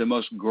 She's the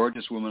most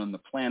gorgeous woman on the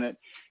planet.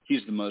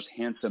 He's the most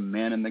handsome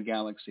man in the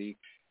galaxy.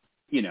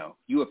 You know,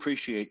 you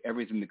appreciate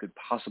everything that could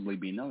possibly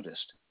be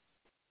noticed.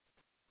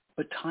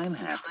 But time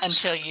happens.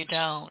 Until you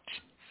don't.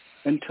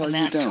 Until and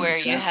you don't. That's where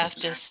exactly. you have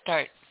to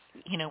start,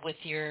 you know, with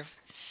your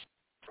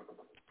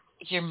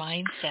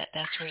mindset.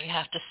 That's where you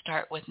have to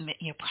start with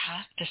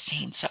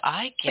practicing. So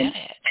I get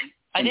it.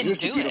 I didn't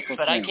do it,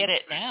 but I get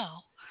it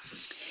now.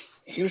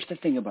 Here's the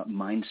thing about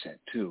mindset,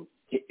 too.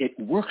 It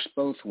works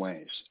both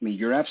ways. I mean,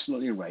 you're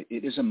absolutely right.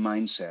 It is a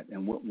mindset,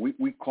 and what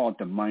we call it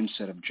the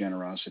mindset of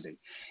generosity.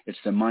 It's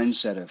the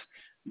mindset of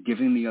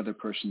giving the other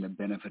person the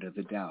benefit of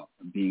the doubt,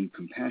 being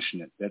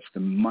compassionate. That's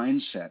the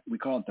mindset. We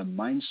call it the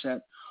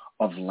mindset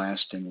of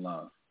lasting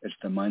love. It's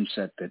the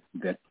mindset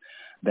that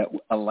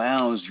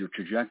allows your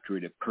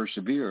trajectory to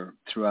persevere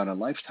throughout a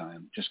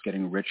lifetime, just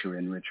getting richer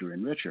and richer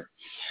and richer.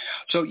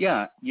 So,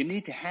 yeah, you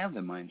need to have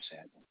the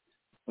mindset.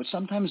 But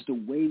sometimes the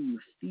way you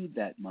feed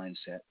that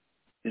mindset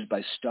is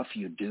by stuff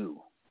you do.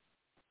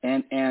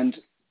 And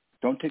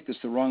don't take this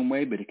the wrong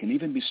way, but it can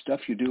even be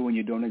stuff you do when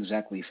you don't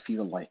exactly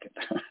feel like it.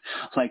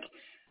 Like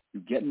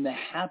you get in the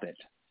habit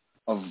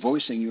of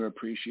voicing your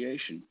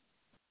appreciation.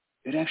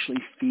 It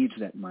actually feeds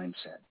that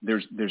mindset.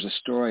 There's a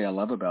story I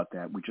love about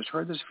that. We just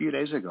heard this a few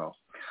days ago.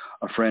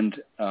 A friend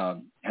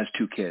has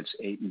two kids,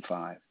 8 and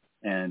 5.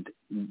 And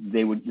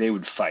they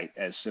would fight,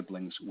 as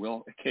siblings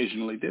will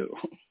occasionally do.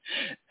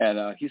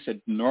 And he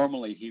said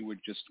normally he would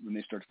just, when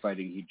they start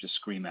fighting, he'd just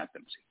scream at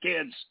them, say,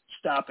 kids,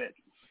 stop it.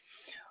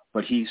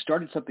 But he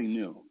started something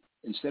new.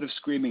 Instead of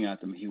screaming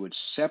at them, he would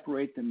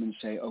separate them and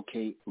say,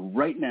 okay,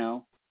 right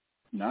now,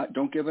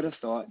 don't give it a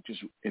thought, just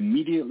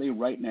immediately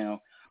right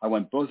now, I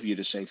want both of you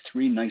to say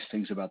 3 nice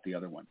things about the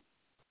other one.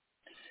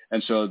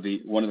 And so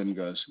one of them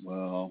goes,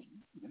 well,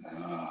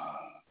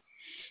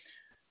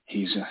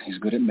 he's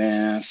good at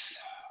math.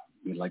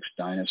 He likes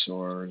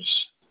dinosaurs.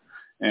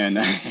 And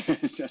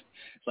it's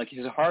like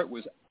his heart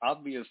was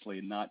obviously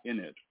not in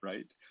it,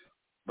 right?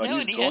 But no,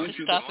 and he had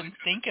to stop and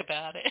think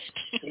about it.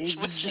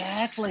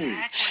 Exactly.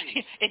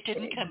 It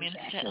didn't come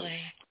instantly.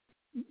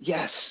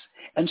 Yes.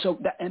 And so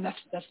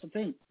that's the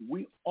thing.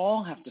 We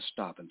all have to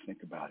stop and think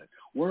about it.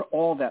 We're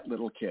all that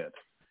little kid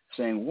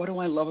saying, what do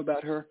I love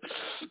about her?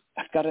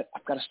 I've got to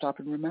stop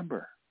and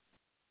remember.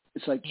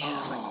 It's like,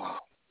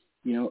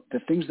 you know, the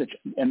things that,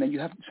 and then you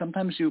have,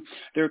 sometimes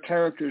there are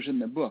characters in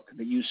the book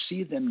that you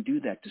see them do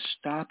that, to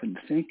stop and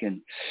think, and,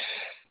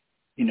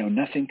 you know,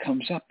 nothing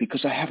comes up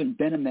because I haven't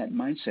been in that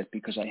mindset,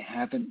 because I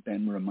haven't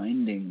been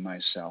reminding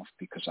myself,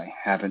 because I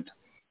haven't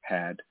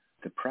had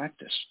the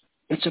practice.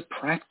 It's a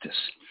practice.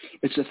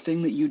 It's a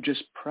thing that you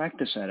just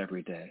practice at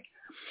every day.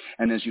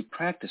 And as you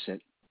practice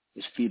it,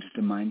 it feeds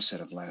the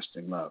mindset of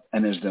lasting love.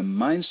 And as the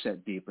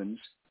mindset deepens,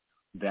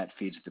 that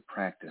feeds the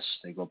practice.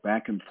 They go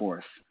back and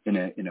forth in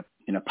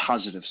a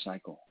positive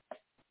cycle.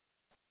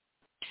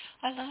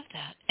 I love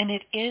that. And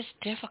it is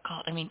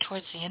difficult. I mean,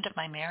 towards the end of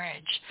my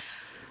marriage,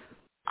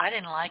 I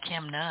didn't like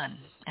him none.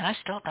 And I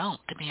still don't,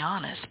 to be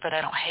honest, but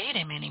I don't hate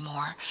him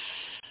anymore.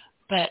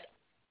 But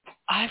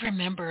I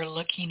remember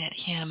looking at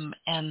him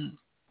and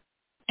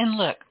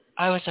look,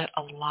 I was at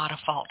a lot of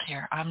fault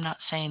here. I'm not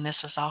saying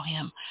this was all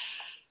him.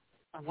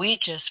 We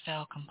just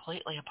fell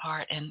completely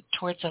apart, and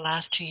towards the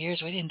last 2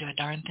 years, we didn't do a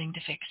darn thing to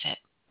fix it.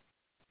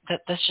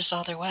 That's just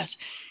all there was.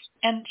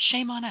 And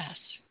shame on us.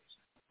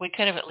 We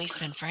could have at least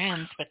been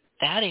friends, but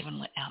that even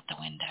went out the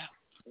window.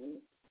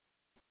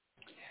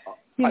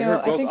 You I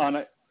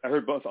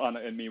heard both Anna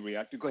and me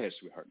react. Go ahead,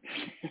 sweetheart.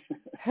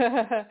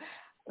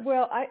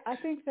 Well, I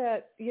think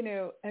that, you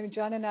know, I mean,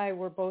 John and I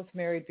were both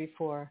married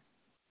before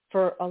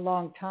for a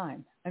long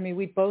time. I mean,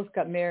 we both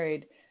got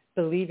married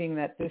believing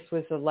that this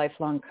was a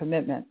lifelong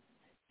commitment.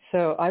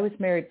 So I was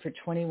married for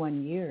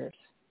 21 years.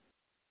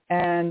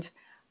 And,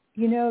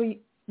 you know,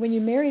 when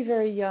you marry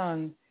very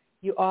young,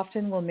 you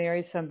often will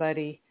marry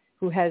somebody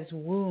who has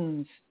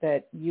wounds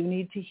that you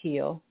need to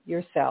heal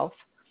yourself.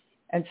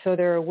 And so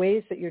there are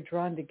ways that you're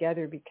drawn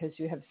together because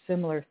you have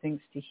similar things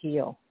to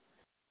heal.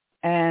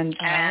 And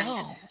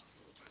that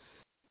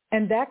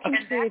can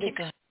create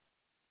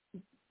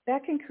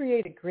that can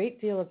create a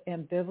great deal of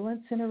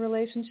ambivalence in a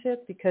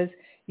relationship because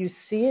you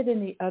see it in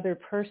the other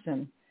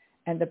person,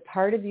 and the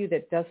part of you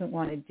that doesn't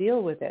want to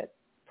deal with it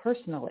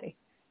personally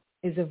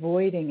is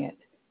avoiding it.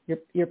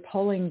 You're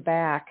pulling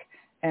back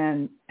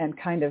and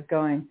kind of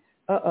going,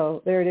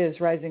 uh-oh, there it is,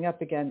 rising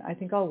up again. I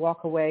think I'll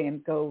walk away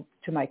and go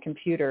to my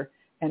computer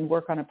and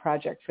work on a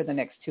project for the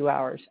next 2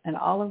 hours, and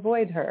I'll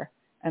avoid her,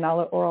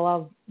 or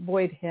I'll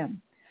avoid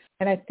him.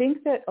 And I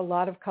think that a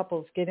lot of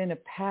couples get in a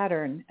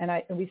pattern, and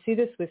we see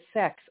this with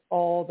sex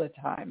all the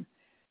time,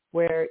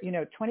 where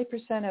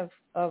 20%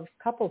 of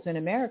couples in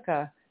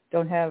America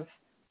don't have,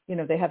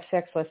 they have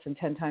sex less than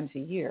 10 times a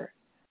year.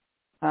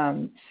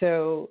 And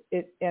for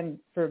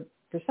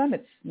some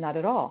it's not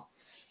at all.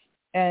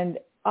 And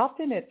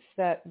often it's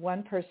that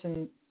one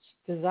person's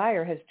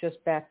desire has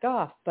just backed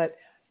off, but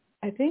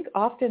I think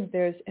often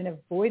there's an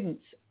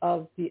avoidance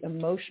of the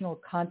emotional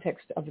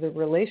context of the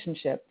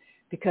relationship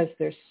because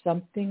there's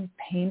something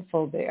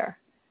painful there,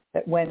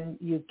 that when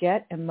you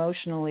get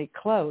emotionally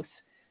close,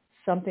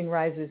 something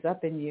rises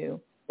up in you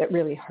that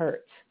really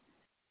hurts.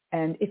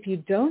 And if you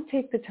don't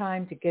take the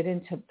time to get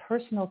into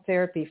personal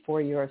therapy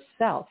for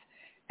yourself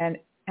and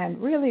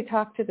really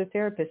talk to the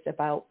therapist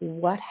about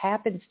what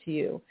happens to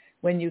you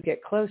when you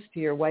get close to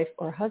your wife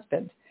or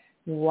husband,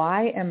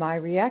 why am I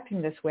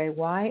reacting this way?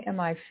 Why am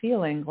I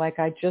feeling like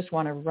I just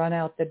want to run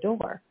out the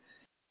door?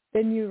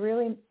 Then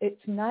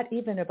it's not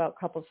even about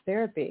couples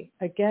therapy.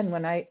 Again,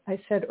 when I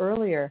said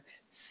earlier,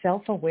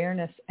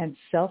 self-awareness and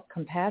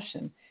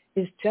self-compassion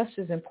is just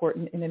as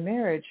important in a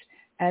marriage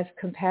as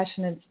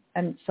compassion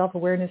and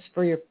self-awareness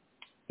for your,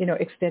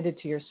 extended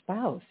to your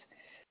spouse,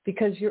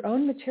 because your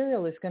own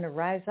material is going to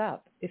rise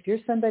up. If you're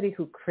somebody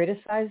who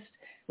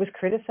was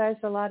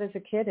criticized a lot as a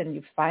kid, and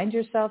you find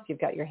yourself, you've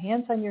got your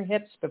hands on your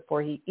hips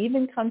before he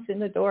even comes in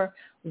the door,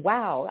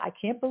 wow, I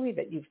can't believe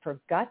it, you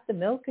forgot the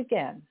milk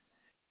again.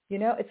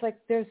 It's like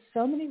there's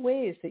so many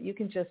ways that you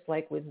can just,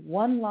 like with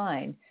one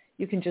line,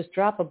 you can just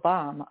drop a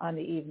bomb on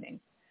the evening.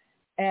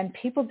 And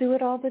people do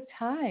it all the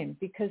time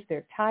because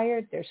they're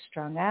tired, they're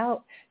strung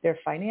out, they're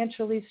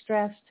financially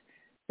stressed,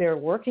 they're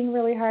working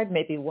really hard.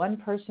 Maybe one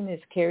person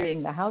is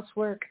carrying the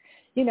housework.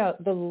 The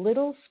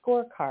little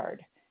scorecard,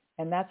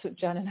 and that's what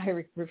John and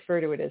I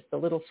refer to it as, the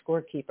little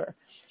scorekeeper.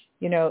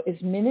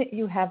 As minute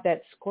you have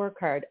that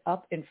scorecard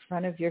up in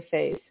front of your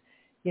face,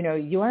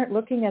 you aren't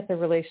looking at the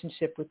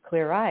relationship with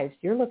clear eyes.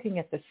 You're looking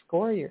at the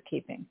score you're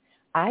keeping.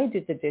 I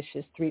did the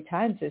dishes 3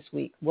 times this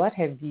week. What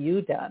have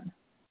you done?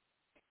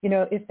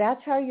 If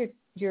that's how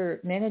you're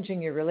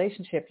managing your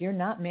relationship, you're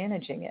not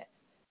managing it.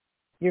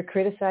 You're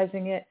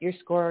criticizing it. You're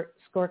score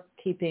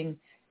keeping,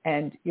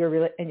 and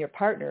your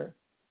partner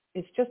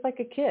is just like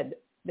a kid.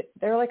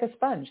 They're like a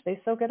sponge. They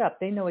soak it up.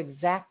 They know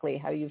exactly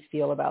how you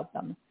feel about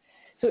them.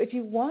 So if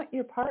you want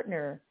your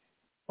partner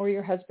or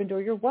your husband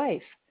or your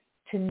wife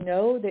to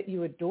know that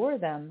you adore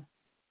them,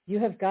 you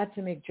have got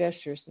to make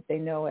gestures that they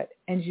know it,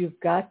 and you've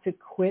got to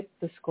quit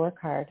the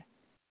scorecard.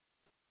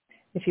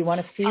 If you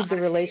want to feed the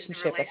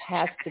relationship, it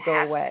has to go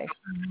away.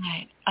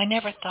 Right. I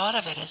never thought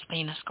of it as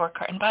being a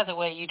scorecard. And by the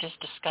way, you just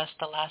discussed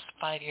the last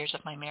 5 years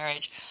of my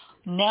marriage.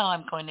 Now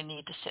I'm going to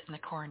need to sit in the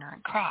corner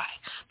and cry,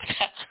 but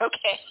that's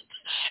okay.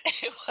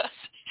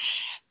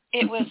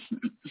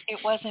 It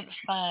wasn't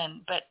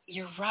fun, but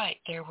you're right.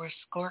 There were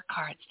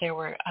scorecards.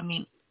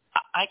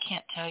 I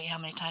can't tell you how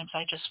many times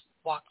I just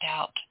walked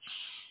out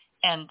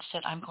and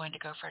said, I'm going to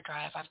go for a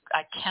drive.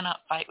 I cannot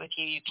fight with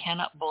you. You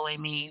cannot bully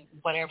me,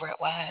 whatever it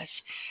was.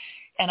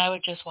 And I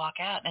would just walk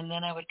out, and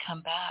then I would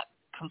come back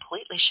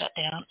completely shut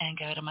down and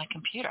go to my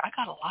computer. I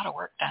got a lot of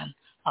work done,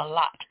 a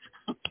lot,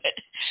 but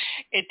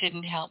it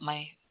didn't help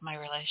my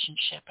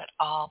relationship at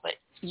all. But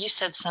you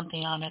said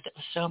something on it that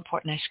was so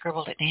important. I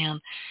scribbled it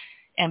down.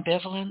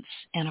 Ambivalence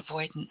and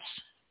avoidance.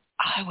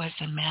 I was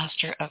a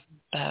master of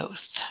both,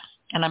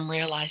 and I'm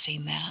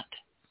realizing that.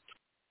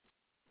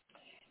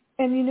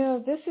 And,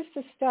 this is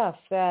the stuff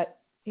that,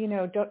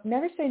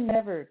 never say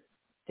never,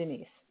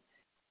 Denise,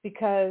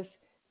 because,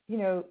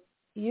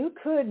 you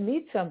could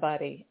meet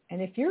somebody,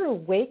 and if you're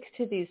awake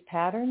to these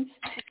patterns,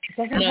 it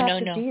doesn't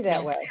have to be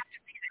that way.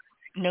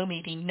 No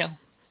meeting, no.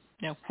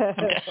 No.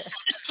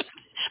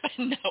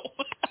 No.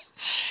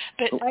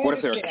 But what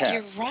if they're a cat?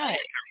 You're right.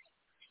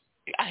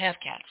 I have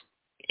cats.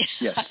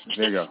 Yes,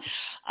 there you go.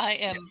 I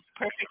am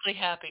perfectly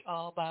happy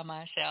all by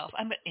myself.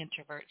 I'm an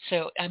introvert,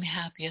 so I'm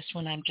happiest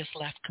when I'm just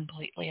left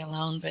completely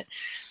alone. But,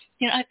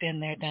 I've been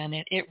there, done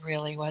it. It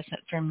really wasn't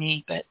for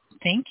me, but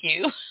thank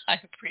you. I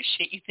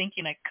appreciate you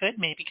thinking I could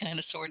maybe kind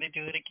of sort of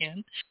do it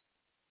again.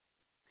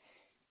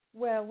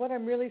 Well, what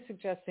I'm really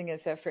suggesting is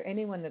that for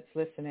anyone that's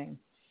listening,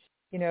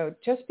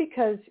 just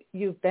because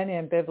you've been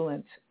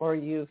ambivalent or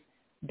you've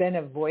been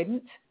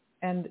avoidant,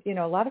 and,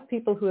 a lot of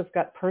people who have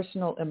got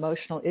personal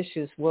emotional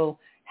issues will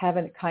have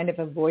a kind of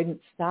avoidant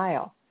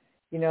style.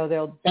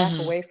 They'll back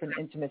away from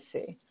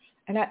intimacy.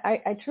 And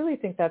I truly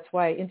think that's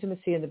why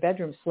intimacy in the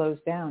bedroom slows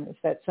down, is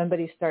that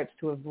somebody starts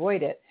to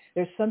avoid it.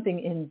 There's something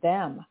in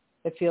them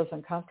that feels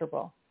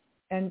uncomfortable.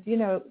 And,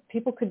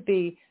 people could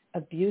be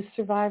abuse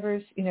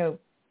survivors,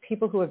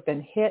 people who have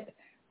been hit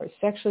or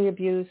sexually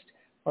abused,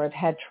 or I've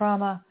had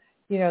trauma.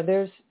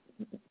 There's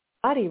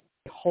body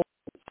holds,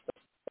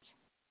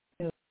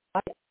 the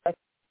body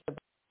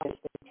is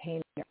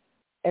containing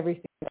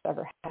everything that's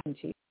ever happened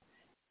to you.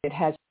 It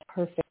has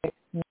perfect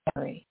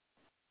memory.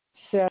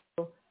 So,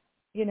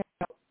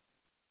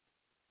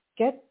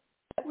 get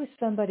with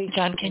somebody.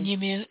 John, can you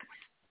mute?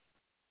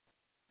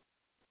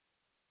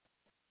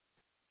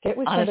 Get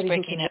with Anna's somebody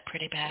breaking up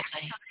pretty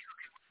badly.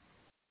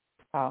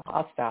 Oh,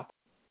 I'll stop.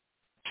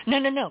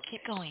 No,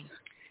 keep going.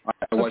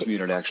 I was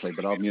muted actually,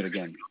 but I'll mute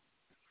again.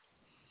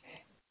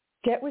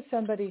 Get with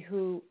somebody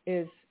who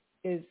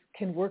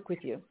can work with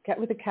you. Get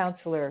with a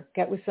counselor.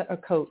 Get with a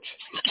coach.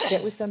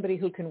 Get with somebody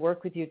who can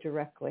work with you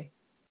directly.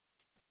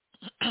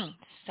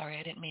 Sorry,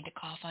 I didn't mean to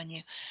cough on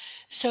you.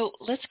 So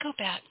let's go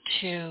back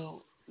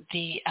to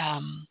the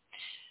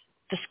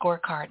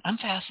scorecard. I'm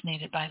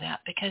fascinated by that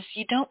because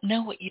you don't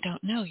know what you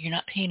don't know. You're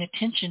not paying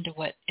attention to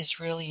what is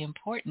really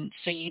important.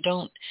 So you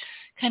don't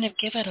kind of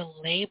give it a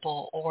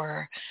label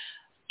or,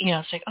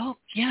 it's like, oh,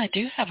 yeah, I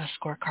do have a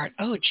scorecard.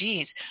 Oh,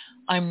 geez,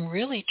 I'm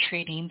really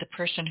treating the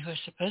person who is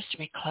supposed to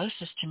be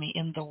closest to me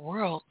in the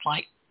world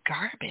like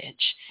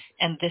garbage,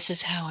 and this is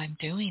how I'm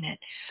doing it.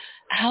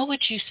 How would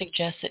you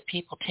suggest that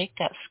people take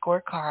that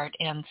scorecard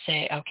and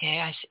say, okay,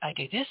 I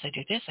do this, I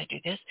do this, I do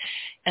this,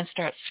 and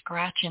start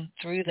scratching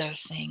through those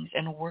things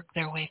and work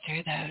their way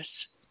through those?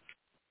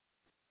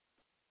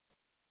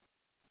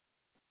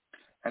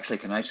 Actually,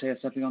 can I say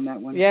something on that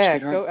one? Yeah,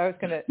 sweetheart?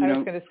 go. I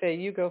was gonna say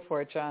you go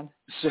for it, John.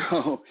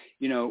 So,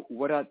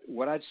 what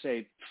I'd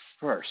say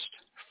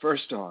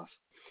first off,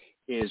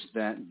 is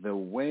that the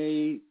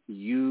way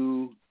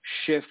you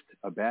shift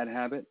a bad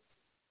habit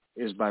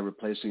is by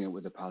replacing it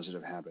with a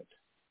positive habit.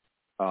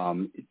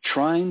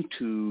 Trying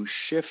to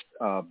shift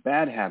a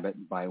bad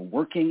habit by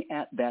working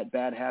at that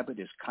bad habit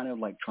is kind of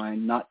like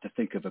trying not to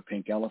think of a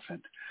pink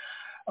elephant.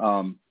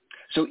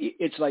 So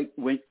it's like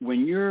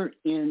when you're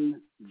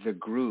in the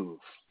groove,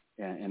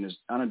 and as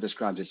Anna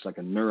describes, it's like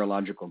a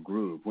neurological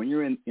groove. When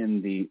you're in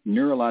the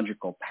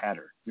neurological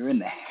pattern, you're in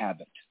the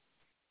habit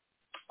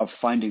of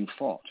finding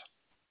fault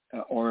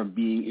or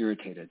being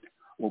irritated,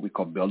 what we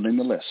call building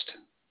the list,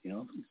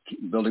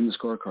 building the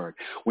scorecard.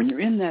 When you're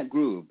in that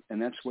groove, and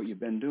that's what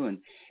you've been doing,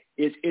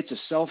 it's a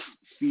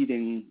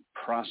self-feeding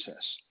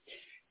process.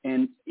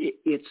 And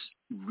it's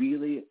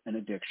really an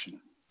addiction.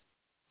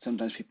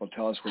 Sometimes people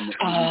tell us when we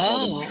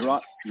call them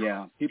drop.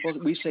 Yeah,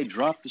 we say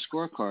drop the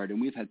scorecard,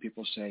 and we've had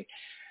people say,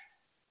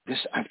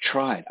 I've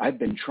tried. I've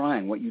been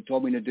trying what you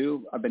told me to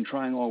do. I've been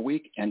trying all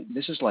week, and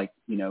this is like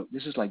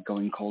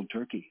going cold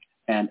turkey.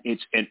 And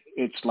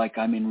it's like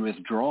I'm in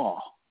withdrawal.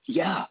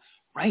 Yeah,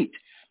 right,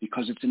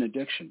 because it's an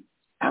addiction.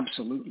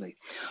 Absolutely.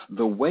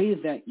 The way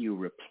that you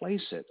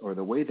replace it or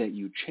the way that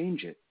you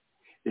change it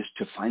is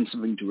to find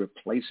something to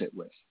replace it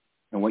with.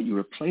 And what you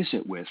replace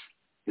it with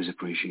is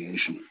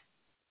appreciation.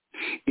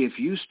 If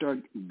you start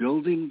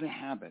building the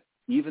habit,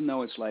 even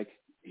though it's like,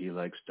 he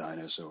likes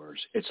dinosaurs,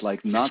 it's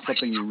like not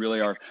something you really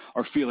are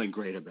feeling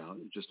great about.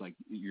 It's just like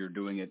you're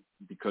doing it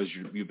because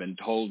you've been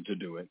told to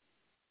do it.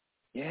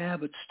 Yeah,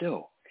 but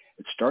still,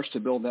 it starts to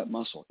build that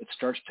muscle. It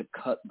starts to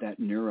cut that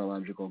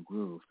neurological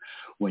groove.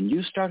 When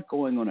you start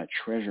going on a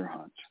treasure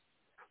hunt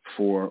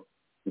for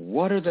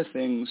what are the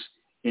things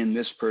in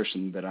this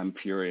person that I'm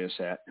furious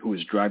at, who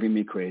is driving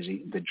me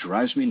crazy, that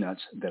drives me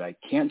nuts, that I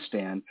can't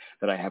stand,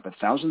 that I have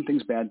 1,000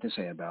 things bad to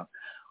say about,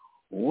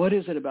 what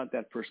is it about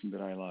that person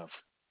that I love,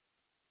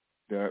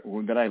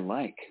 that I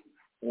like,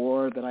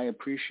 or that I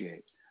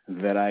appreciate,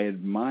 that I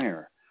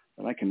admire,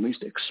 that I can at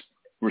least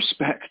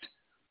respect?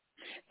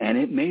 And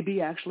it may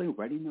be actually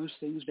writing those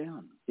things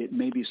down. It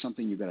may be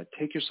something you've got to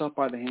take yourself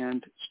by the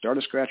hand, start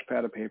a scratch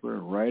pad of paper,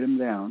 and write them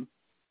down.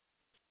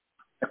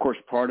 Of course,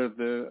 part of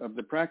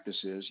the practice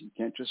is you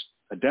can't just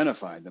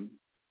identify them.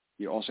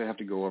 You also have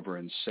to go over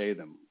and say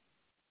them.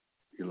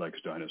 He likes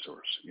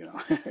dinosaurs,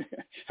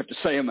 have to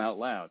say them out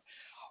loud.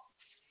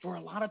 For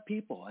a lot of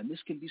people, and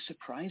this can be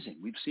surprising,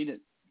 we've seen it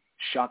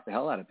shock the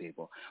hell out of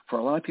people. For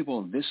a lot of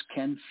people, this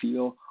can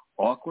feel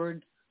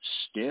awkward,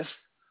 stiff,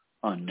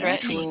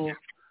 unnatural.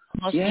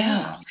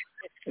 Yeah.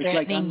 It's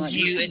like, I'm not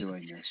used to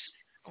doing this.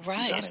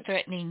 Right. It's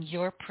threatening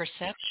your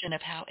perception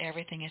of how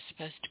everything is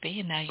supposed to be,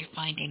 and now you're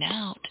finding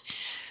out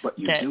but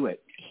you that do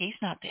it. He's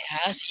not the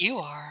ass, you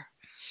are.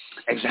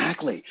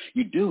 Exactly.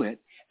 You do it,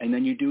 and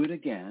then you do it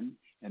again,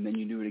 and then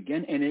you do it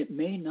again, and it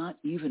may not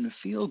even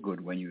feel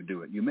good when you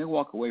do it. You may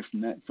walk away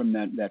from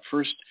that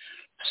first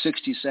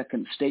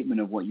 60-second statement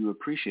of what you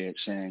appreciate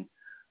saying,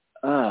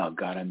 oh,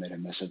 God, I made a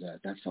mess of that.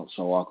 That felt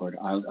so awkward.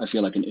 I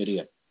feel like an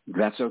idiot.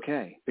 That's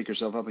okay. Pick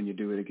yourself up and you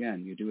do it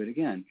again. You do it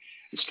again.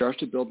 It starts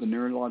to build the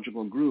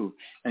neurological groove,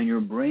 and your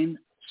brain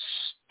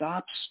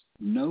stops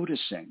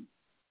noticing.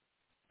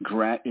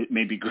 It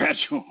may be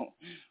gradual.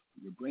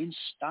 Your brain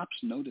stops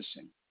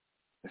noticing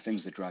the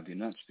things that drive you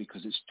nuts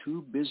because it's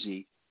too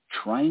busy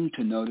trying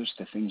to notice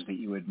the things that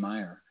you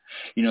admire.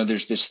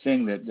 There's this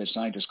thing that the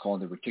scientists call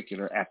the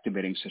reticular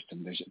activating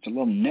system. It's a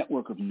little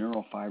network of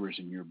neural fibers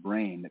in your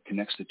brain that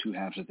connects the two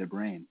halves of the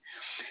brain.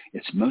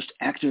 It's most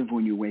active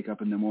when you wake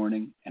up in the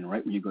morning and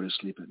right when you go to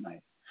sleep at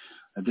night.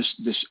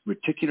 This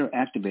reticular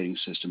activating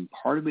system,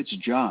 part of its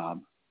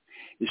job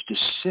is to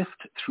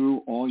sift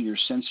through all your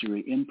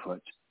sensory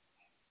input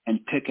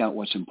and pick out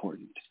what's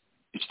important.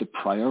 It's the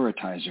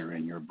prioritizer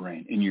in your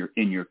brain, in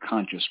your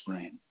conscious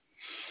brain,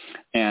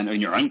 and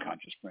in your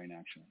unconscious brain,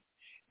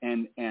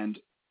 actually. And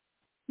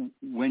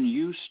when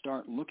you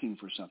start looking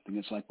for something,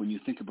 it's like when you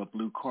think of a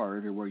blue car,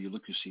 everywhere you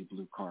look, you see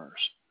blue cars.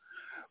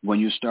 When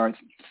you start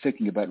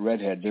thinking about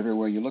redheads,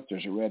 everywhere you look,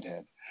 there's a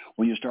redhead.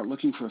 When you start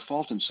looking for a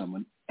fault in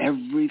someone,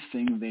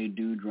 everything they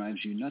do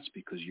drives you nuts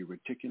because your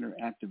reticular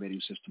activating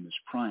system is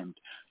primed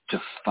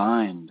to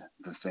find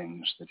the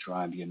things that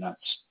drive you nuts.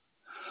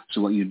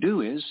 So what you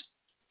do is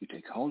you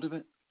take hold of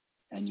it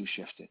and you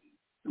shift it.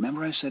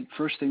 Remember I said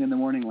first thing in the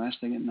morning, last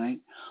thing at night?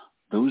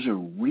 Those are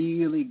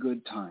really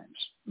good times.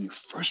 When you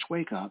first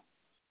wake up,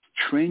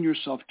 train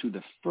yourself to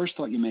the first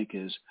thought you make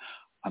is,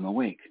 I'm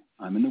awake.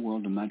 I'm in the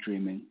world. I'm not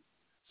dreaming.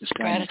 This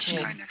guy next to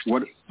me.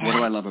 What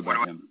do I love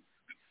about him?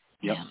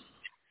 Yep.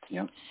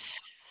 Yeah. Yep.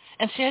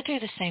 And see, I do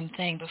the same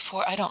thing.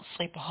 Before, I don't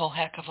sleep a whole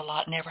heck of a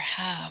lot, never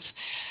have.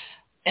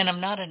 And I'm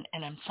not an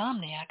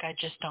insomniac. I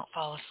just don't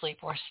fall asleep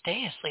or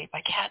stay asleep.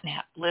 I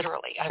catnap,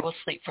 literally. I will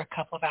sleep for a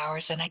couple of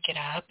hours and I get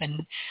up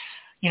and,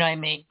 I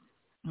may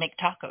make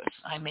tacos.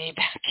 I may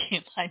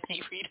vacuum. I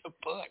may read a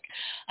book.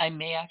 I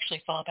may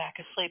actually fall back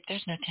asleep.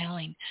 There's no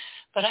telling.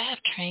 But I have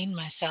trained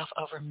myself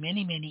over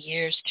many, many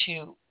years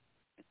to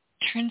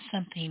turn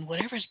something,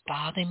 whatever's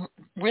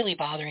really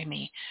bothering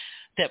me,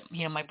 that,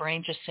 my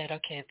brain just said,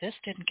 okay, this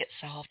didn't get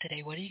solved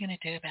today. What are you going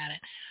to do about it?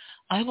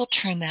 I will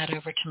turn that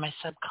over to my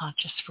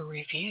subconscious for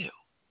review.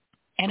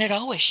 And it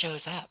always shows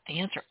up. The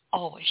answer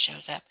always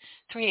shows up.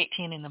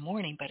 3:18 in the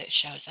morning, but it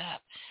shows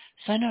up.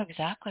 So I know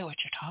exactly what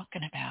you're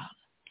talking about.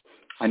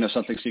 I know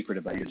something secret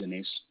about you,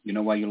 Denise. You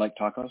know why you like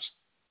tacos?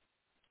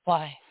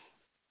 Why?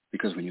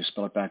 Because when you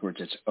spell it backwards,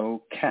 it's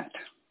O-cat.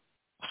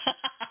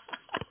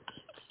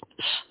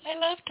 I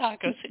love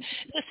tacos.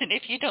 Listen,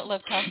 if you don't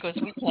love tacos,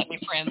 we can't be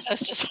friends. That's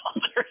just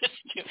all there is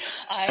to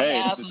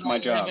it. This is my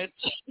job.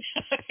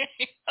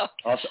 Okay.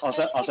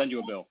 I'll send you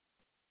a bill.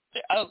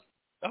 Oh,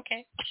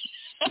 okay.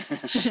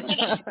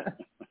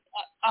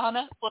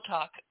 Anna, we'll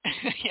talk.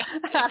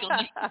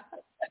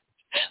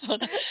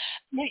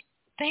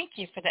 Thank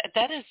you for that.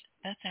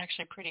 That's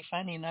actually pretty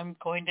funny, and I'm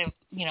going to,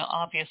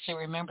 obviously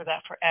remember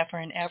that forever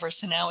and ever.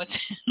 So now it's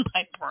in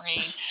my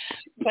brain.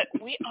 But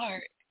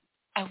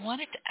I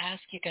wanted to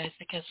ask you guys,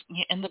 because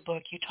in the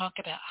book you talk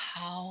about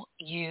how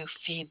you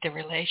feed the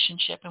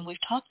relationship, and we've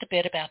talked a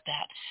bit about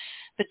that.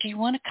 But do you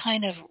want to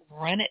kind of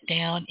run it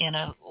down in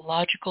a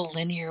logical,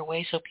 linear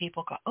way so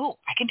people go, oh,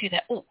 I can do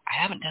that. Oh,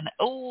 I haven't done that.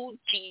 Oh,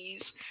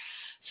 geez.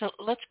 So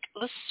let's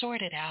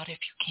sort it out if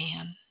you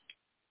can.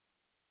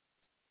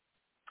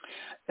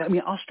 I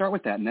mean, I'll start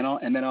with that, and then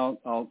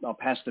I'll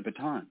pass the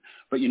baton.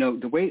 But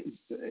the way,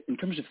 in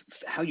terms of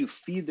how you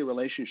feed the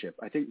relationship,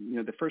 I think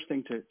the first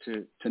thing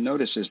to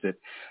notice is that,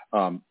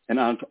 and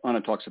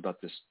Anna talks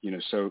about this,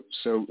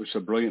 so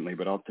brilliantly.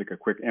 But I'll take a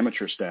quick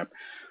amateur stab.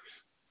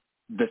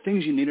 The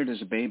things you needed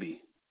as a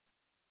baby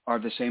are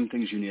the same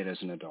things you need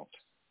as an adult.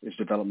 It's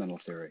developmental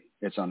theory.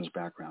 It's on his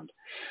background.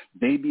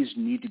 Babies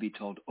need to be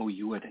told, oh,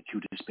 you are the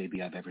cutest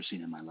baby I've ever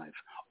seen in my life.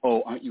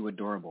 Oh, aren't you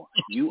adorable?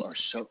 You are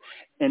so,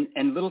 and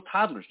little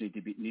toddlers need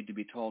to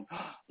be told,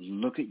 oh,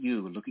 look at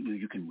you.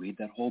 You can read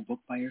that whole book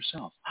by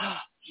yourself. Oh,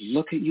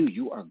 look at you.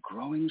 You are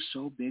growing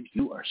so big.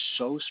 You are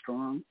so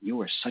strong.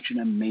 You are such an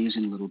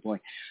amazing little boy.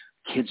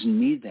 Kids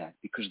need that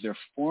because they're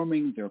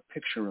forming their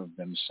picture of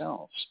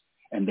themselves.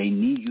 And they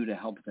need you to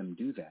help them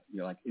do that.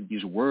 Like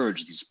these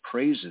words, these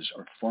praises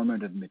are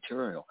formative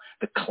material,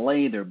 the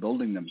clay they're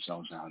building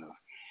themselves out of.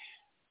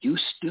 You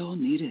still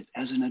need it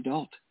as an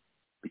adult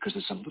because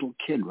it's a little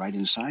kid right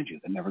inside you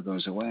that never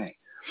goes away.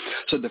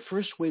 So the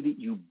first way that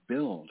you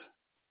build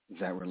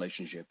that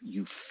relationship,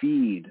 you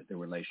feed the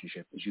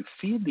relationship, is you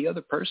feed the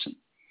other person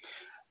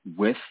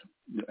with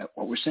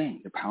what we're saying,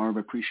 the power of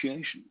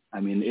appreciation. I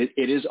mean,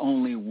 it is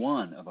only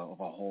one of a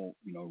whole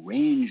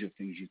range of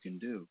things you can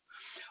do.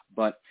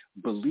 But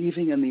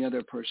believing in the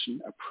other person,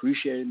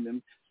 appreciating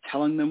them,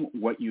 telling them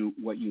what you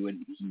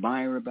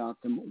admire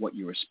about them, what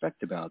you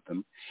respect about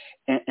them,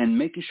 and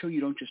making sure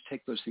you don't just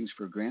take those things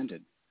for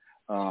granted.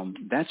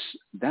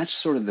 That's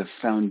sort of the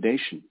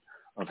foundation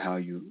of how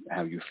you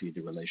feed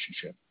the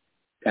relationship.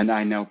 And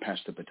I now pass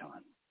the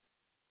baton.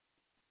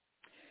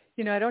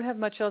 I don't have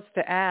much else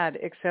to add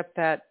except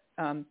that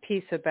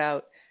piece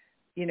about,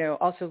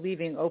 also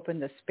leaving open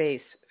the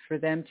space for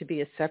them to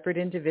be a separate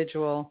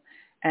individual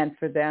and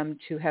for them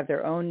to have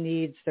their own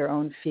needs, their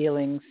own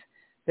feelings,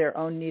 their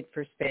own need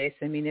for space.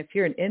 I mean, if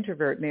you're an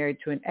introvert married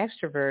to an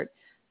extrovert,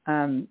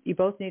 you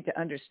both need to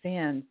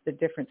understand the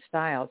different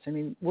styles. I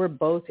mean, we're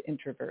both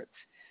introverts.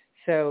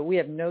 So we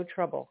have no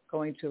trouble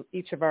going to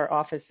each of our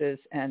offices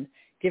and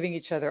giving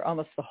each other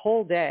almost the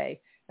whole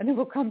day. And then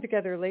we'll come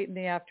together late in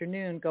the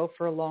afternoon, go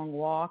for a long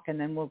walk, and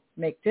then we'll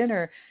make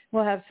dinner.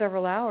 We'll have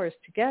several hours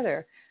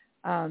together.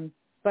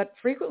 But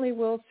frequently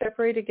we'll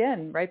separate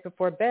again right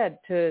before bed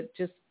to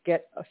just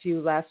get a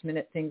few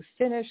last-minute things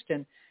finished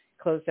and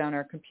close down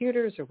our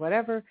computers or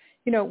whatever.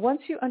 You know,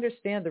 once you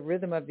understand the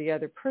rhythm of the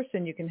other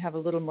person, you can have a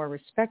little more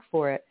respect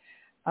for it.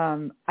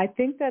 I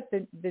think that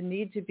the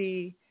need to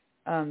be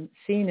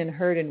seen and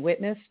heard and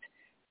witnessed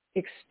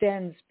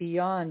extends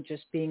beyond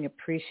just being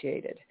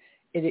appreciated.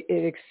 It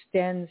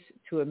extends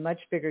to a much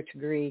bigger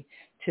degree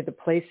to the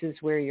places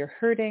where you're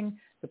hurting,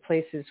 the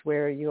places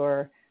where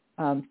you're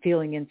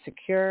feeling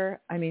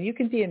insecure. I mean, you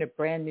can be in a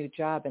brand new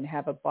job and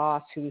have a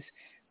boss who's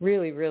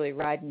really, really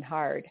riding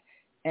hard,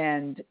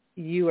 and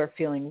you are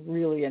feeling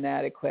really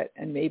inadequate,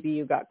 and maybe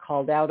you got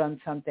called out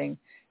on something.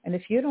 And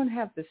if you don't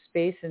have the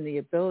space and the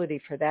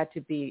ability for that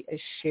to be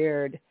a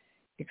shared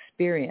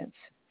experience,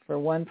 for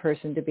one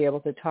person to be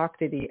able to talk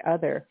to the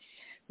other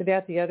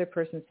without the other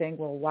person saying,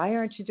 well, why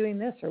aren't you doing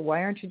this or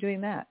why aren't you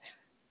doing that?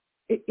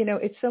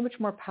 It's so much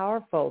more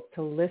powerful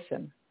to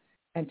listen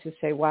and to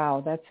say,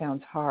 wow, that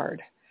sounds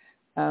hard.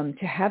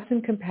 To have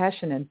some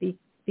compassion and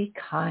be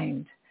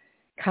kind.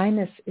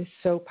 Kindness is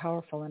so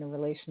powerful in a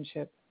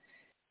relationship.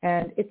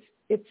 And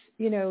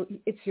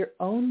it's your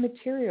own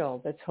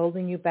material that's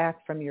holding you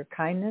back from your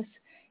kindness.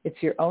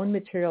 It's your own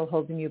material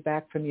holding you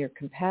back from your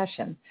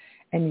compassion.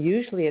 And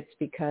usually it's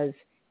because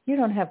you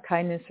don't have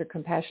kindness or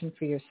compassion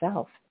for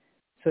yourself.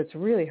 So it's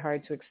really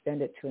hard to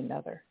extend it to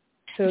another.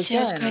 So I was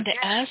again, going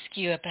to ask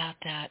you about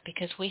that,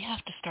 because we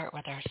have to start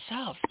with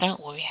ourselves,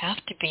 don't we? We have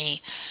to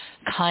be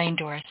kind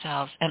to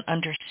ourselves and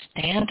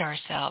understand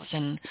ourselves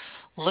and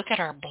look at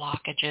our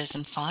blockages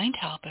and find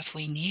help if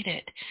we need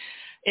it.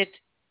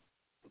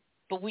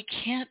 But we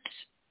can't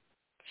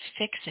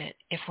fix it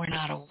if we're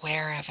not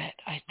aware of it,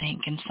 I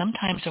think. And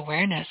sometimes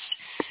awareness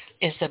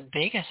is the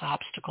biggest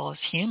obstacle as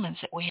humans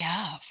that we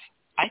have,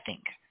 I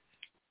think.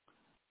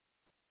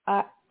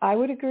 I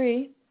would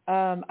agree.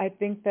 I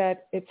think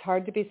that it's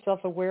hard to be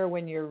self-aware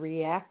when you're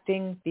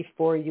reacting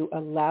before you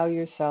allow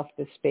yourself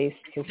the space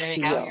to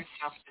feel.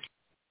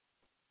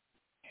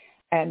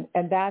 And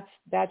that's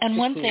and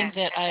one key. thing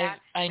that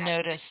I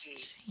noticed,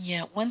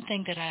 one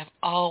thing that I've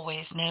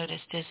always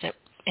noticed is that,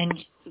 and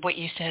what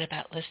you said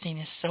about listening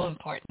is so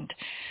important,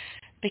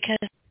 because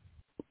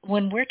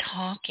when we're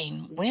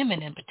talking,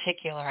 women in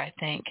particular, I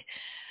think,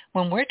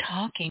 when we're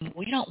talking,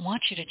 we don't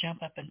want you to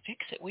jump up and fix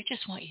it. We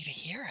just want you to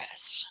hear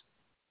us.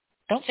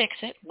 Don't fix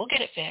it. We'll get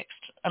it fixed.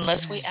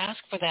 Unless we ask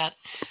for that,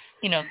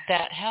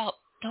 that help,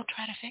 don't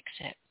try to fix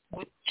it.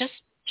 Just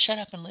shut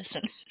up and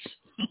listen,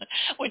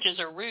 which is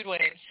a rude way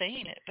of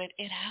saying it, but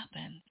it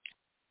happens.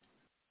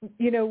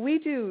 We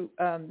do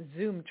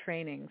Zoom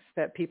trainings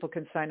that people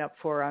can sign up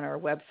for on our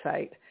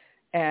website.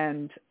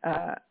 And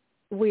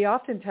we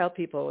often tell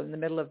people in the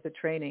middle of the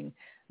training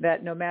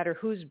that no matter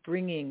who's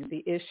bringing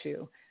the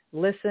issue,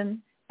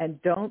 listen and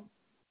don't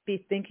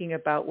be thinking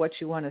about what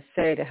you want to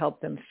say to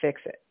help them fix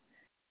it.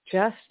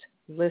 Just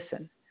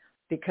listen,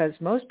 because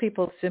most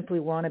people simply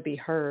want to be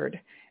heard.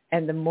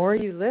 And the more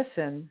you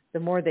listen, the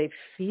more they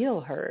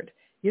feel heard.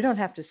 You don't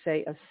have to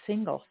say a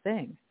single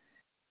thing.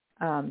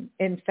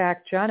 In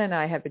fact, John and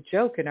I have a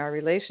joke in our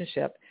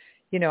relationship.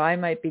 I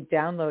might be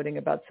downloading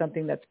about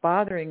something that's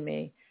bothering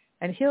me,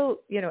 and he'll,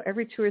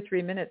 every 2 or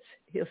 3 minutes,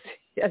 he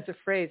has a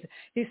phrase.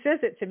 He says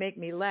it to make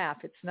me laugh.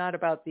 It's not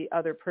about the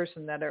other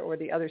person or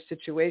the other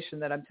situation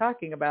that I'm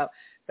talking about,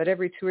 but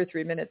every 2 or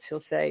 3 minutes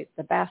he'll say,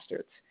 the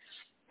bastards.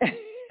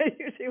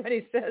 Usually when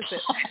he says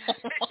it.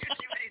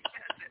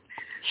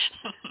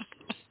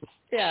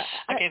 Yeah,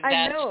 okay,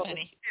 I know.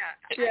 Funny.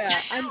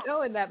 Yeah, I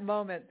know in that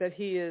moment that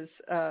he is.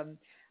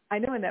 I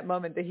know in that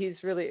moment that he's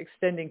really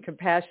extending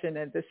compassion, and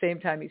at the same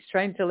time he's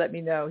trying to let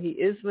me know he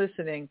is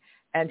listening,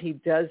 and he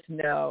does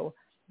know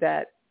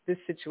that this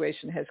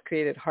situation has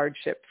created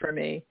hardship for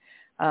me.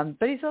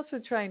 But he's also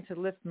trying to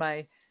lift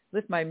my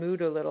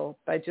mood a little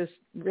by just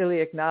really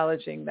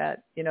acknowledging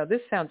that,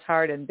 this sounds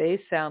hard and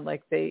they sound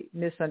like they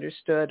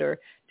misunderstood or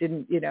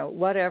didn't,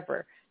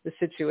 whatever the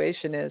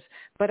situation is.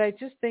 But I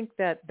just think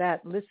that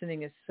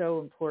listening is so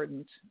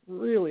important,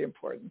 really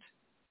important.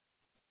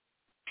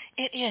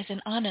 It is.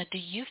 And Anna, do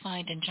you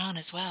find, and John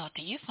as well,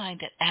 do you find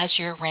that as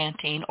you're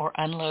ranting or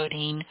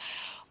unloading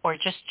or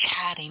just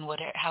chatting,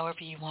 however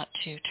you want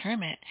to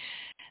term it,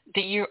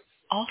 that you're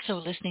also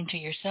listening to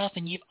yourself,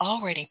 and you've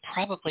already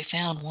probably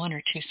found 1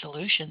 or 2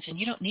 solutions, and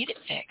you don't need it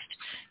fixed.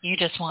 You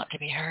just want to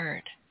be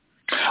heard.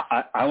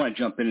 I want to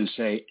jump in and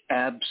say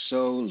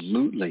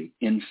absolutely.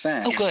 In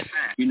fact, good.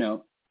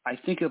 I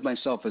think of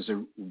myself as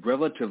a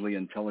relatively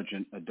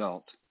intelligent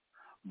adult,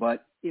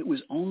 but it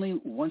was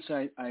only once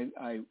I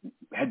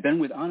had been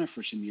with Anna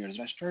for some years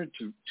that I started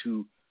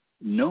to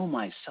know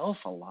myself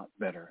a lot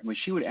better. I mean,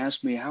 she would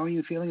ask me, how are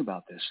you feeling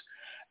about this?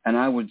 And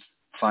I would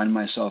find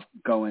myself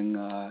going,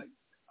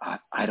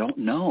 I don't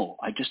know.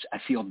 I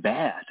feel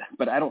bad,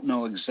 but I don't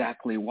know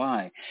exactly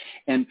why.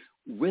 And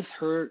with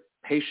her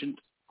patient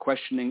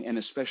questioning and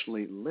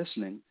especially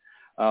listening,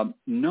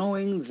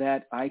 knowing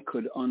that I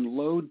could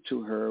unload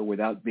to her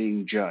without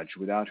being judged,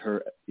 without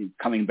her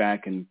coming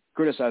back and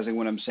criticizing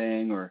what I'm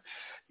saying or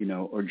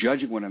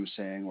judging what I'm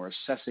saying or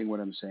assessing what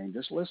I'm saying,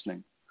 just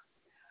listening,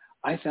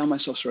 I found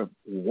myself sort of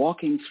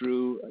walking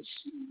through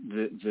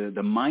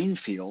the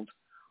minefield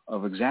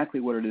of exactly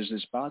what it is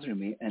that's bothering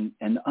me and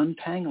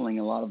untangling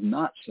a lot of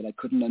knots that I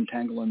couldn't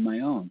untangle on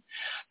my own.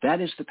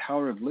 That is the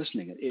power of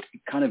listening. It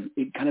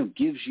kind of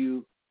gives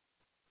you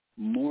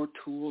more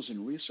tools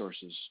and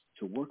resources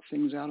to work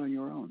things out on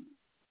your own.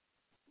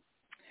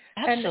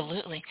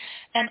 Absolutely.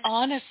 And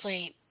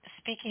honestly,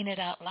 speaking it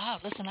out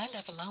loud, listen, I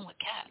live alone with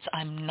cats.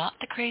 I'm not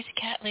the crazy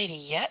cat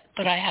lady yet,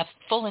 but I have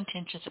full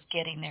intentions of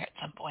getting there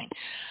at some point.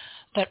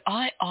 But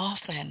I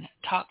often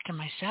talk to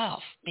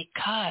myself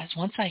because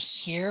once I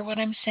hear what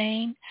I'm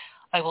saying,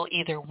 I will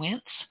either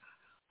wince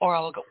or I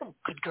will go, oh,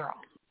 good girl,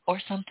 or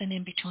something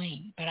in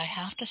between. But I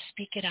have to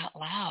speak it out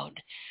loud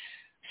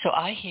so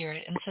I hear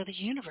it and so the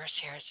universe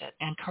hears it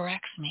and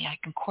corrects me. I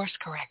can course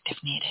correct if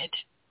needed.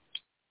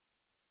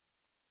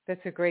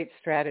 That's a great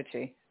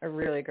strategy, a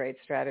really great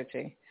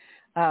strategy.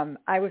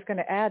 I was going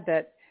to add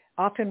that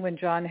often when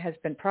John has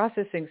been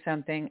processing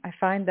something, I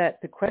find that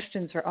the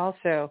questions are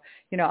also,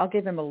 I'll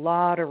give him a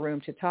lot of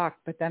room to talk.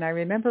 But then I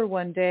remember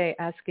one day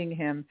asking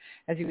him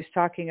as he was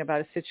talking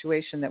about a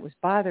situation that was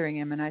bothering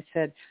him. And I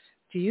said,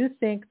 do you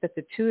think that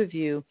the two of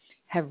you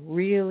have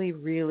really,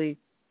 really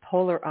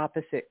polar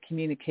opposite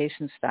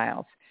communication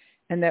styles?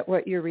 And that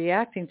what you're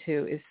reacting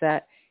to is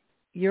that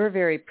you're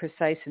very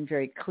precise and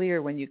very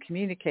clear when you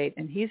communicate.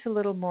 And he's a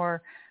little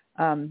more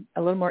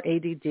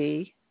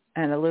ADD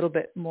and a little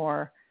bit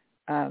more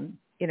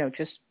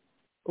just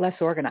less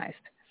organized.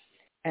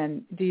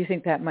 And do you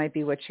think that might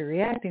be what you're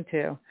reacting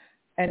to?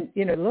 And,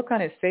 the look on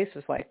his face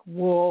was like,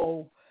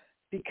 whoa,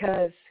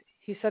 because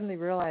he suddenly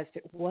realized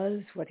it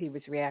was what he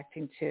was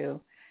reacting to.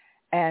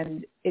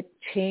 And it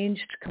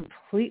changed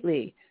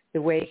completely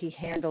the way he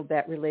handled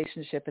that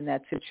relationship and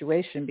that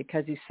situation,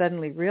 because he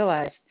suddenly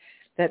realized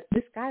that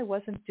this guy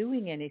wasn't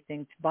doing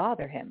anything to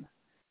bother him.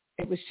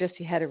 It was just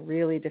he had a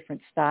really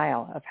different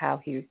style of how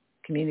he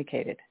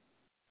communicated.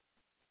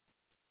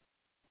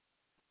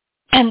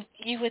 And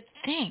you would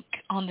think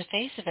on the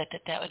face of it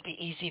that would be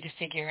easy to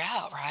figure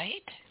out,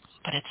 right?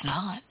 But it's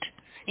not.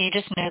 You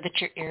just know that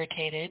you're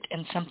irritated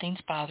and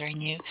something's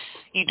bothering you.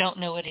 You don't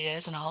know what it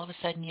is, and all of a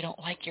sudden you don't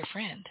like your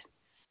friend.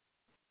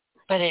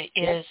 But it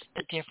is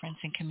the difference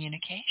in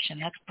communication.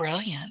 That's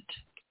brilliant.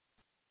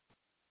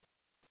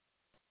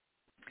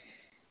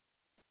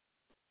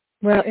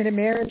 Well, in a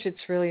marriage, it's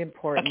really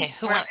important. Okay,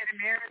 in a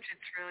marriage,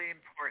 it's really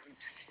important.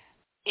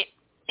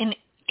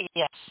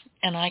 Yes,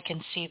 and I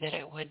can see that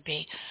it would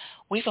be.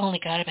 We've only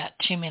got about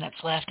 2 minutes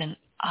left, and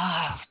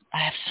I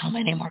have so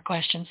many more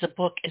questions. The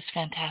book is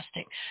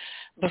fantastic.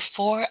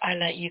 Before I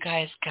let you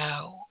guys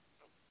go,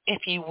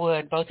 if you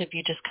would, both of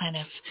you just kind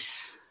of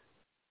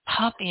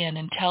pop in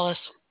and tell us,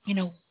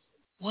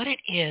 what it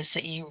is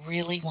that you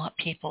really want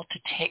people to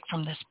take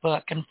from this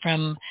book and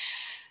from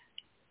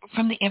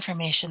the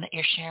information that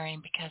you're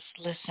sharing, because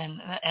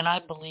listen, and I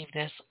believe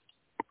this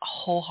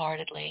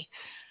wholeheartedly,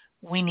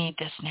 we need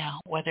this now,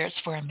 whether it's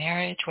for a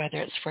marriage, whether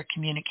it's for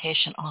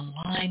communication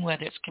online,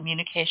 whether it's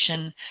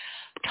communication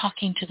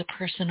talking to the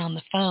person on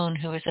the phone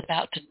who is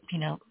about to,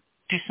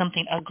 do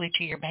something ugly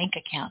to your bank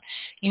account.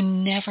 You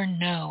never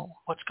know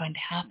what's going to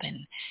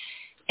happen.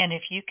 And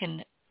if you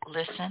can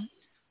listen,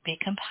 be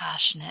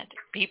compassionate,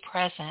 be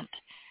present,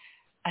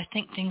 I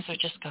think things would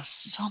just go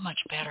so much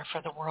better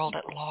for the world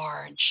at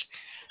large.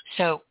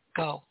 So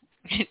go.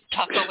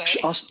 Talk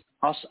away.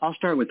 I'll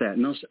start with that,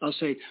 and I'll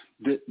say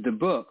the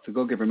book, The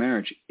Go-Giver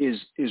Marriage, is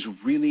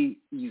really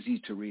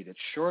easy to read. It's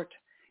short,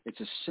 it's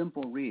a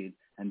simple read,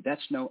 and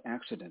that's no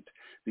accident,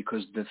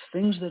 because the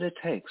things that it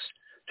takes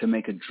to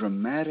make a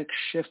dramatic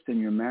shift in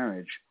your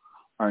marriage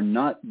are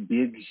not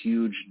big,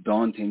 huge,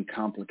 daunting,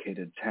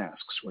 complicated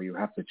tasks where you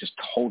have to just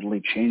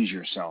totally change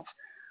yourself.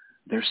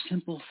 They're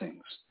simple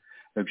things.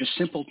 They're just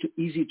simple,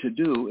 easy to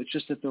do. It's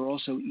just that they're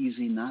also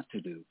easy not to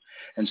do.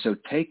 And so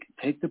take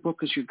the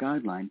book as your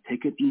guideline,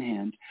 take it in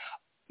hand,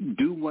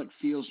 do what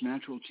feels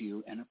natural to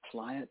you, and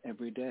apply it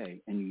every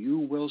day. And you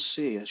will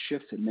see a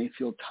shift that may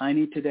feel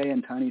tiny today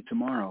and tiny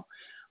tomorrow,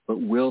 but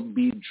will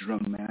be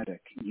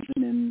dramatic,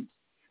 even in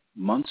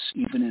months,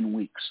 even in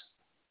weeks.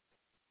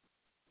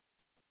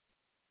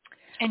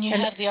 And you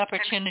have the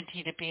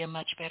opportunity to be a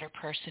much better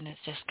person as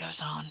this goes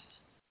on.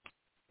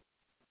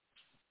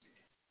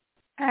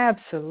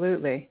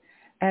 Absolutely.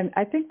 And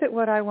I think that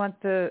what I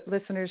want the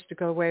listeners to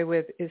go away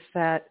with is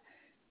that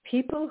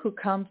people who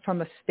come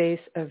from a space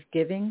of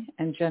giving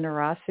and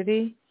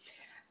generosity,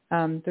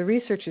 the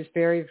research is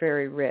very,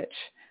 very rich.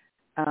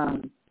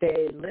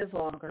 They live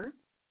longer.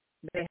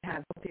 They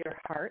have healthier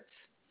hearts.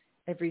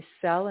 Every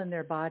cell in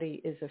their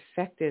body is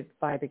affected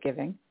by the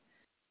giving.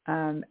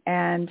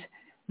 And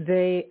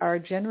they are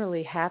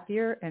generally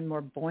happier and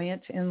more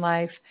buoyant in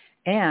life.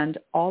 And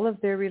all of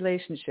their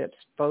relationships,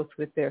 both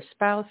with their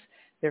spouse,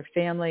 their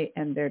family,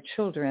 and their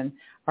children,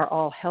 are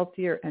all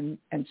healthier and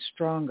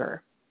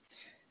stronger.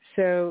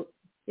 So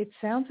it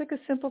sounds like a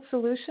simple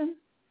solution,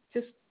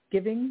 just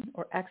giving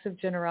or acts of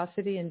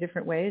generosity in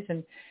different ways.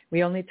 And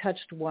we only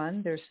touched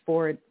one. There's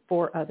four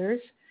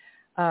others.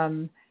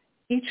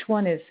 Each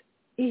one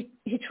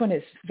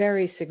is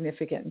very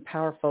significant and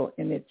powerful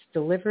in its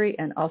delivery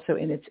and also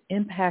in its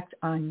impact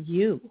on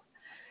you.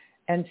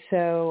 And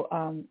so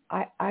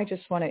I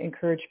just want to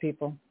encourage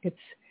people. It's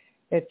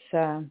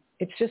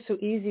just so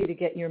easy to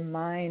get your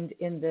mind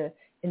in the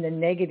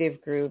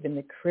negative groove, in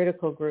the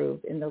critical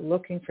groove, in the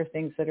looking for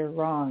things that are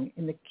wrong,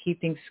 in the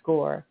keeping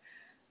score.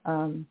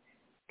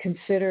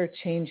 Consider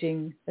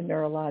changing the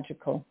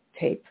neurological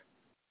tape.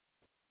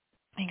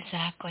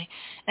 Exactly.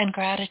 And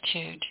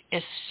gratitude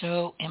is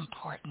so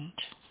important.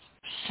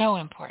 So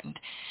important.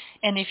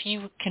 And if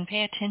you can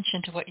pay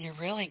attention to what you're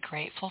really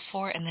grateful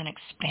for and then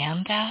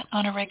expand that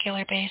on a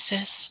regular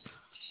basis,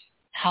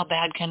 how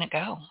bad can it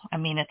go? I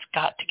mean, it's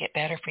got to get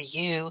better for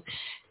you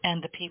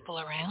and the people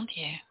around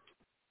you.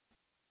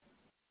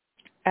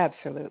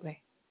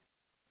 Absolutely.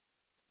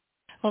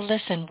 Well,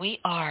 listen,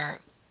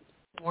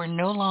 we're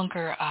no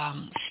longer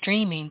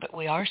streaming, but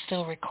we are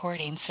still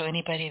recording, so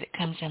anybody that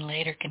comes in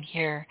later can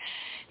hear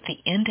the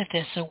end of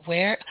this. So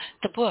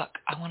the book,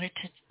 I wanted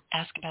to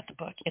ask about the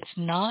book. It's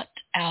not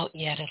out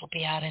yet. It'll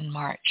be out in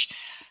March.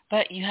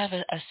 But you have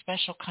a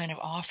special kind of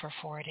offer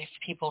for it if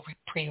people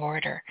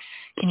pre-order.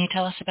 Can you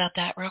tell us about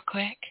that real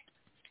quick?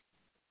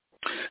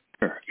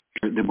 Sure.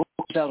 The book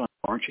is out on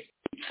March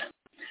 8th.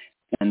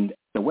 And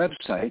the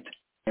website,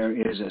 there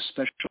is a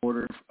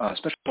special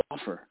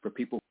offer for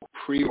people who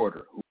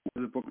pre-order, who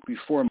order the book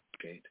before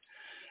March 8th.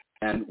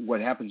 And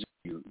what happens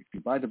if you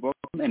buy the book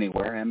from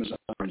anywhere, Amazon,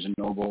 Barnes &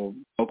 Noble,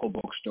 local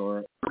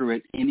bookstore, order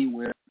it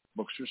anywhere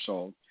books are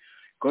sold,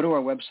 go to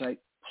our website,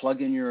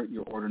 plug in your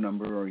order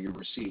number or your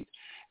receipt,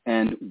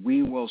 and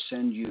we will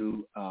send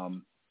you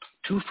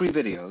 2 free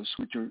videos,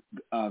 which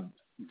are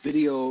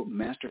video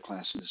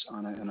masterclasses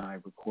Anna and I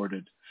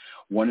recorded.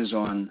 One is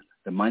on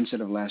the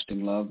mindset of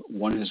lasting love.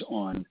 One is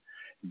on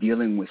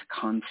dealing with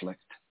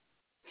conflict.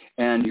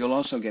 And you'll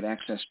also get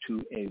access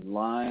to a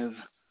live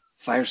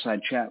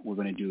fireside chat we're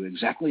going to do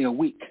exactly a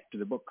week after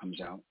the book comes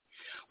out,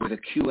 with a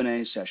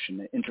Q&A session,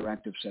 an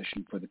interactive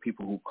session for the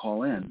people who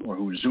call in or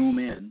who Zoom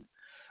in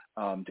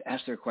to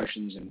ask their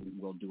questions, and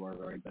we'll do our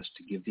very best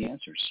to give the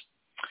answers.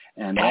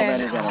 And all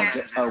that is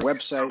at our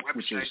website,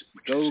 which is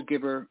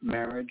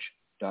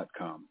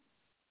gogivermarriage.com.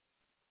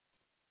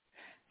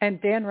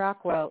 And Dan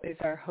Rockwell is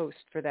our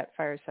host for that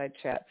fireside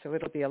chat, so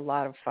it'll be a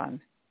lot of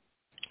fun.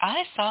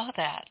 I saw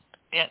that,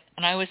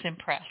 and I was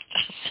impressed.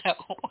 So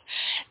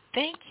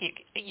thank you.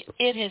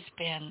 It has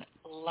been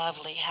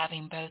lovely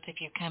having both of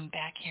you come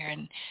back here,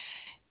 and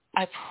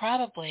I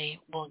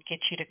probably will get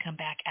you to come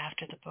back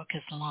after the book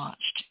is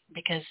launched,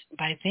 because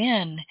by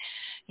then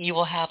you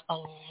will have a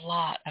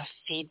lot of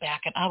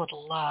feedback, and I would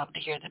love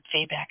to hear the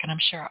feedback, and I'm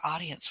sure our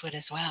audience would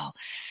as well.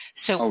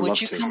 So would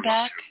you come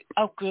back?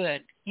 Oh,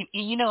 good.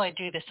 You know I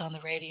do this on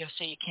the radio,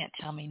 so you can't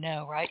tell me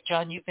no, right?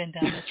 John, you've been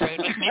down this road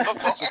with me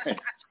before.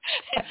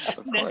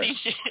 Nothing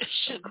should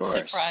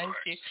surprise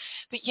you.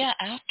 But yeah,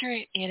 after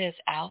it is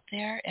out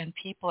there and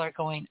people are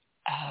going,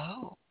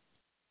 oh,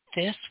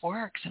 this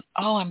works, and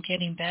oh, I'm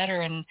getting better,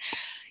 and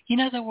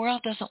the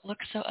world doesn't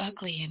look so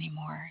ugly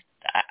anymore.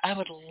 I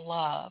would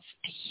love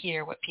to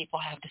hear what people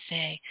have to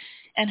say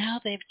and how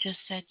they've just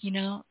said,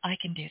 I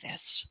can do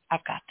this.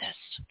 I've got this.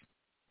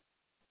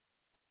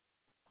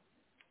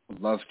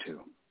 Would love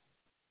to.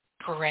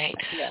 Great.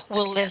 Yes.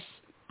 Well, Liz,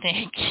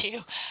 thank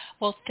you.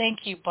 Well,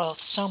 thank you both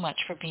so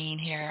much for being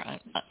here,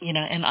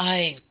 and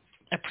I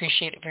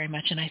appreciate it very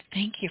much, and I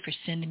thank you for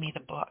sending me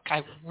the book.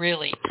 I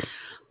really...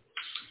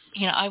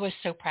 I was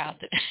so proud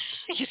that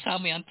you saw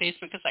me on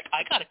Facebook. It's like,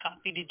 I got a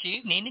copy. Did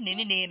you?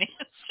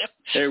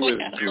 So it was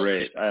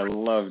great. I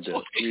loved it.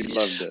 We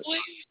loved it.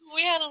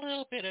 We had a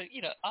little bit of,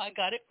 I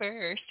got it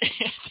first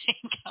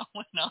thing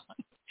going on.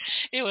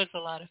 It was a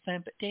lot of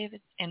fun. But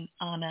David and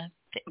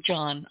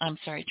John and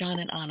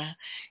Anna,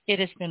 it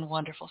has been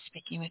wonderful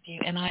speaking with you.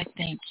 And I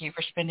thank you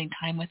for spending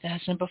time with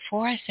us. And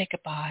before I say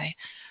goodbye,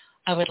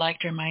 I would like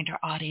to remind our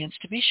audience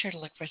to be sure to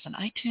look for us on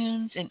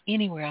iTunes and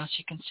anywhere else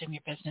you consume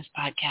your business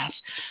podcasts.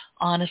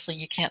 Honestly,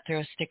 you can't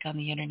throw a stick on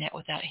the internet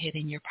without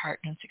hitting your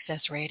partner in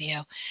Success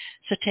Radio.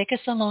 So take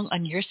us along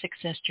on your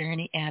success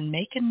journey and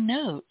make a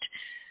note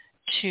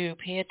to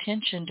pay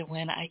attention to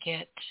when I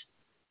get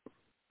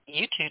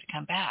you two to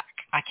come back.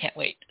 I can't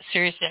wait.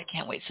 Seriously, I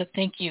can't wait. So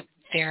thank you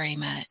very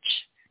much.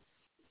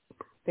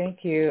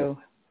 Thank you.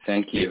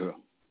 Thank you.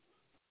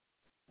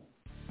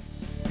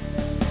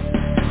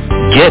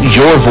 Get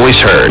your voice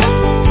heard.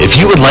 If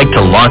you would like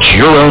to launch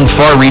your own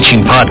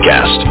far-reaching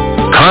podcast,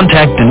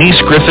 contact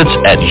Denise Griffiths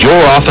at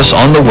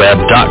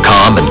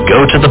yourofficeontheweb.com and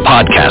go to the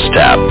podcast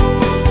tab.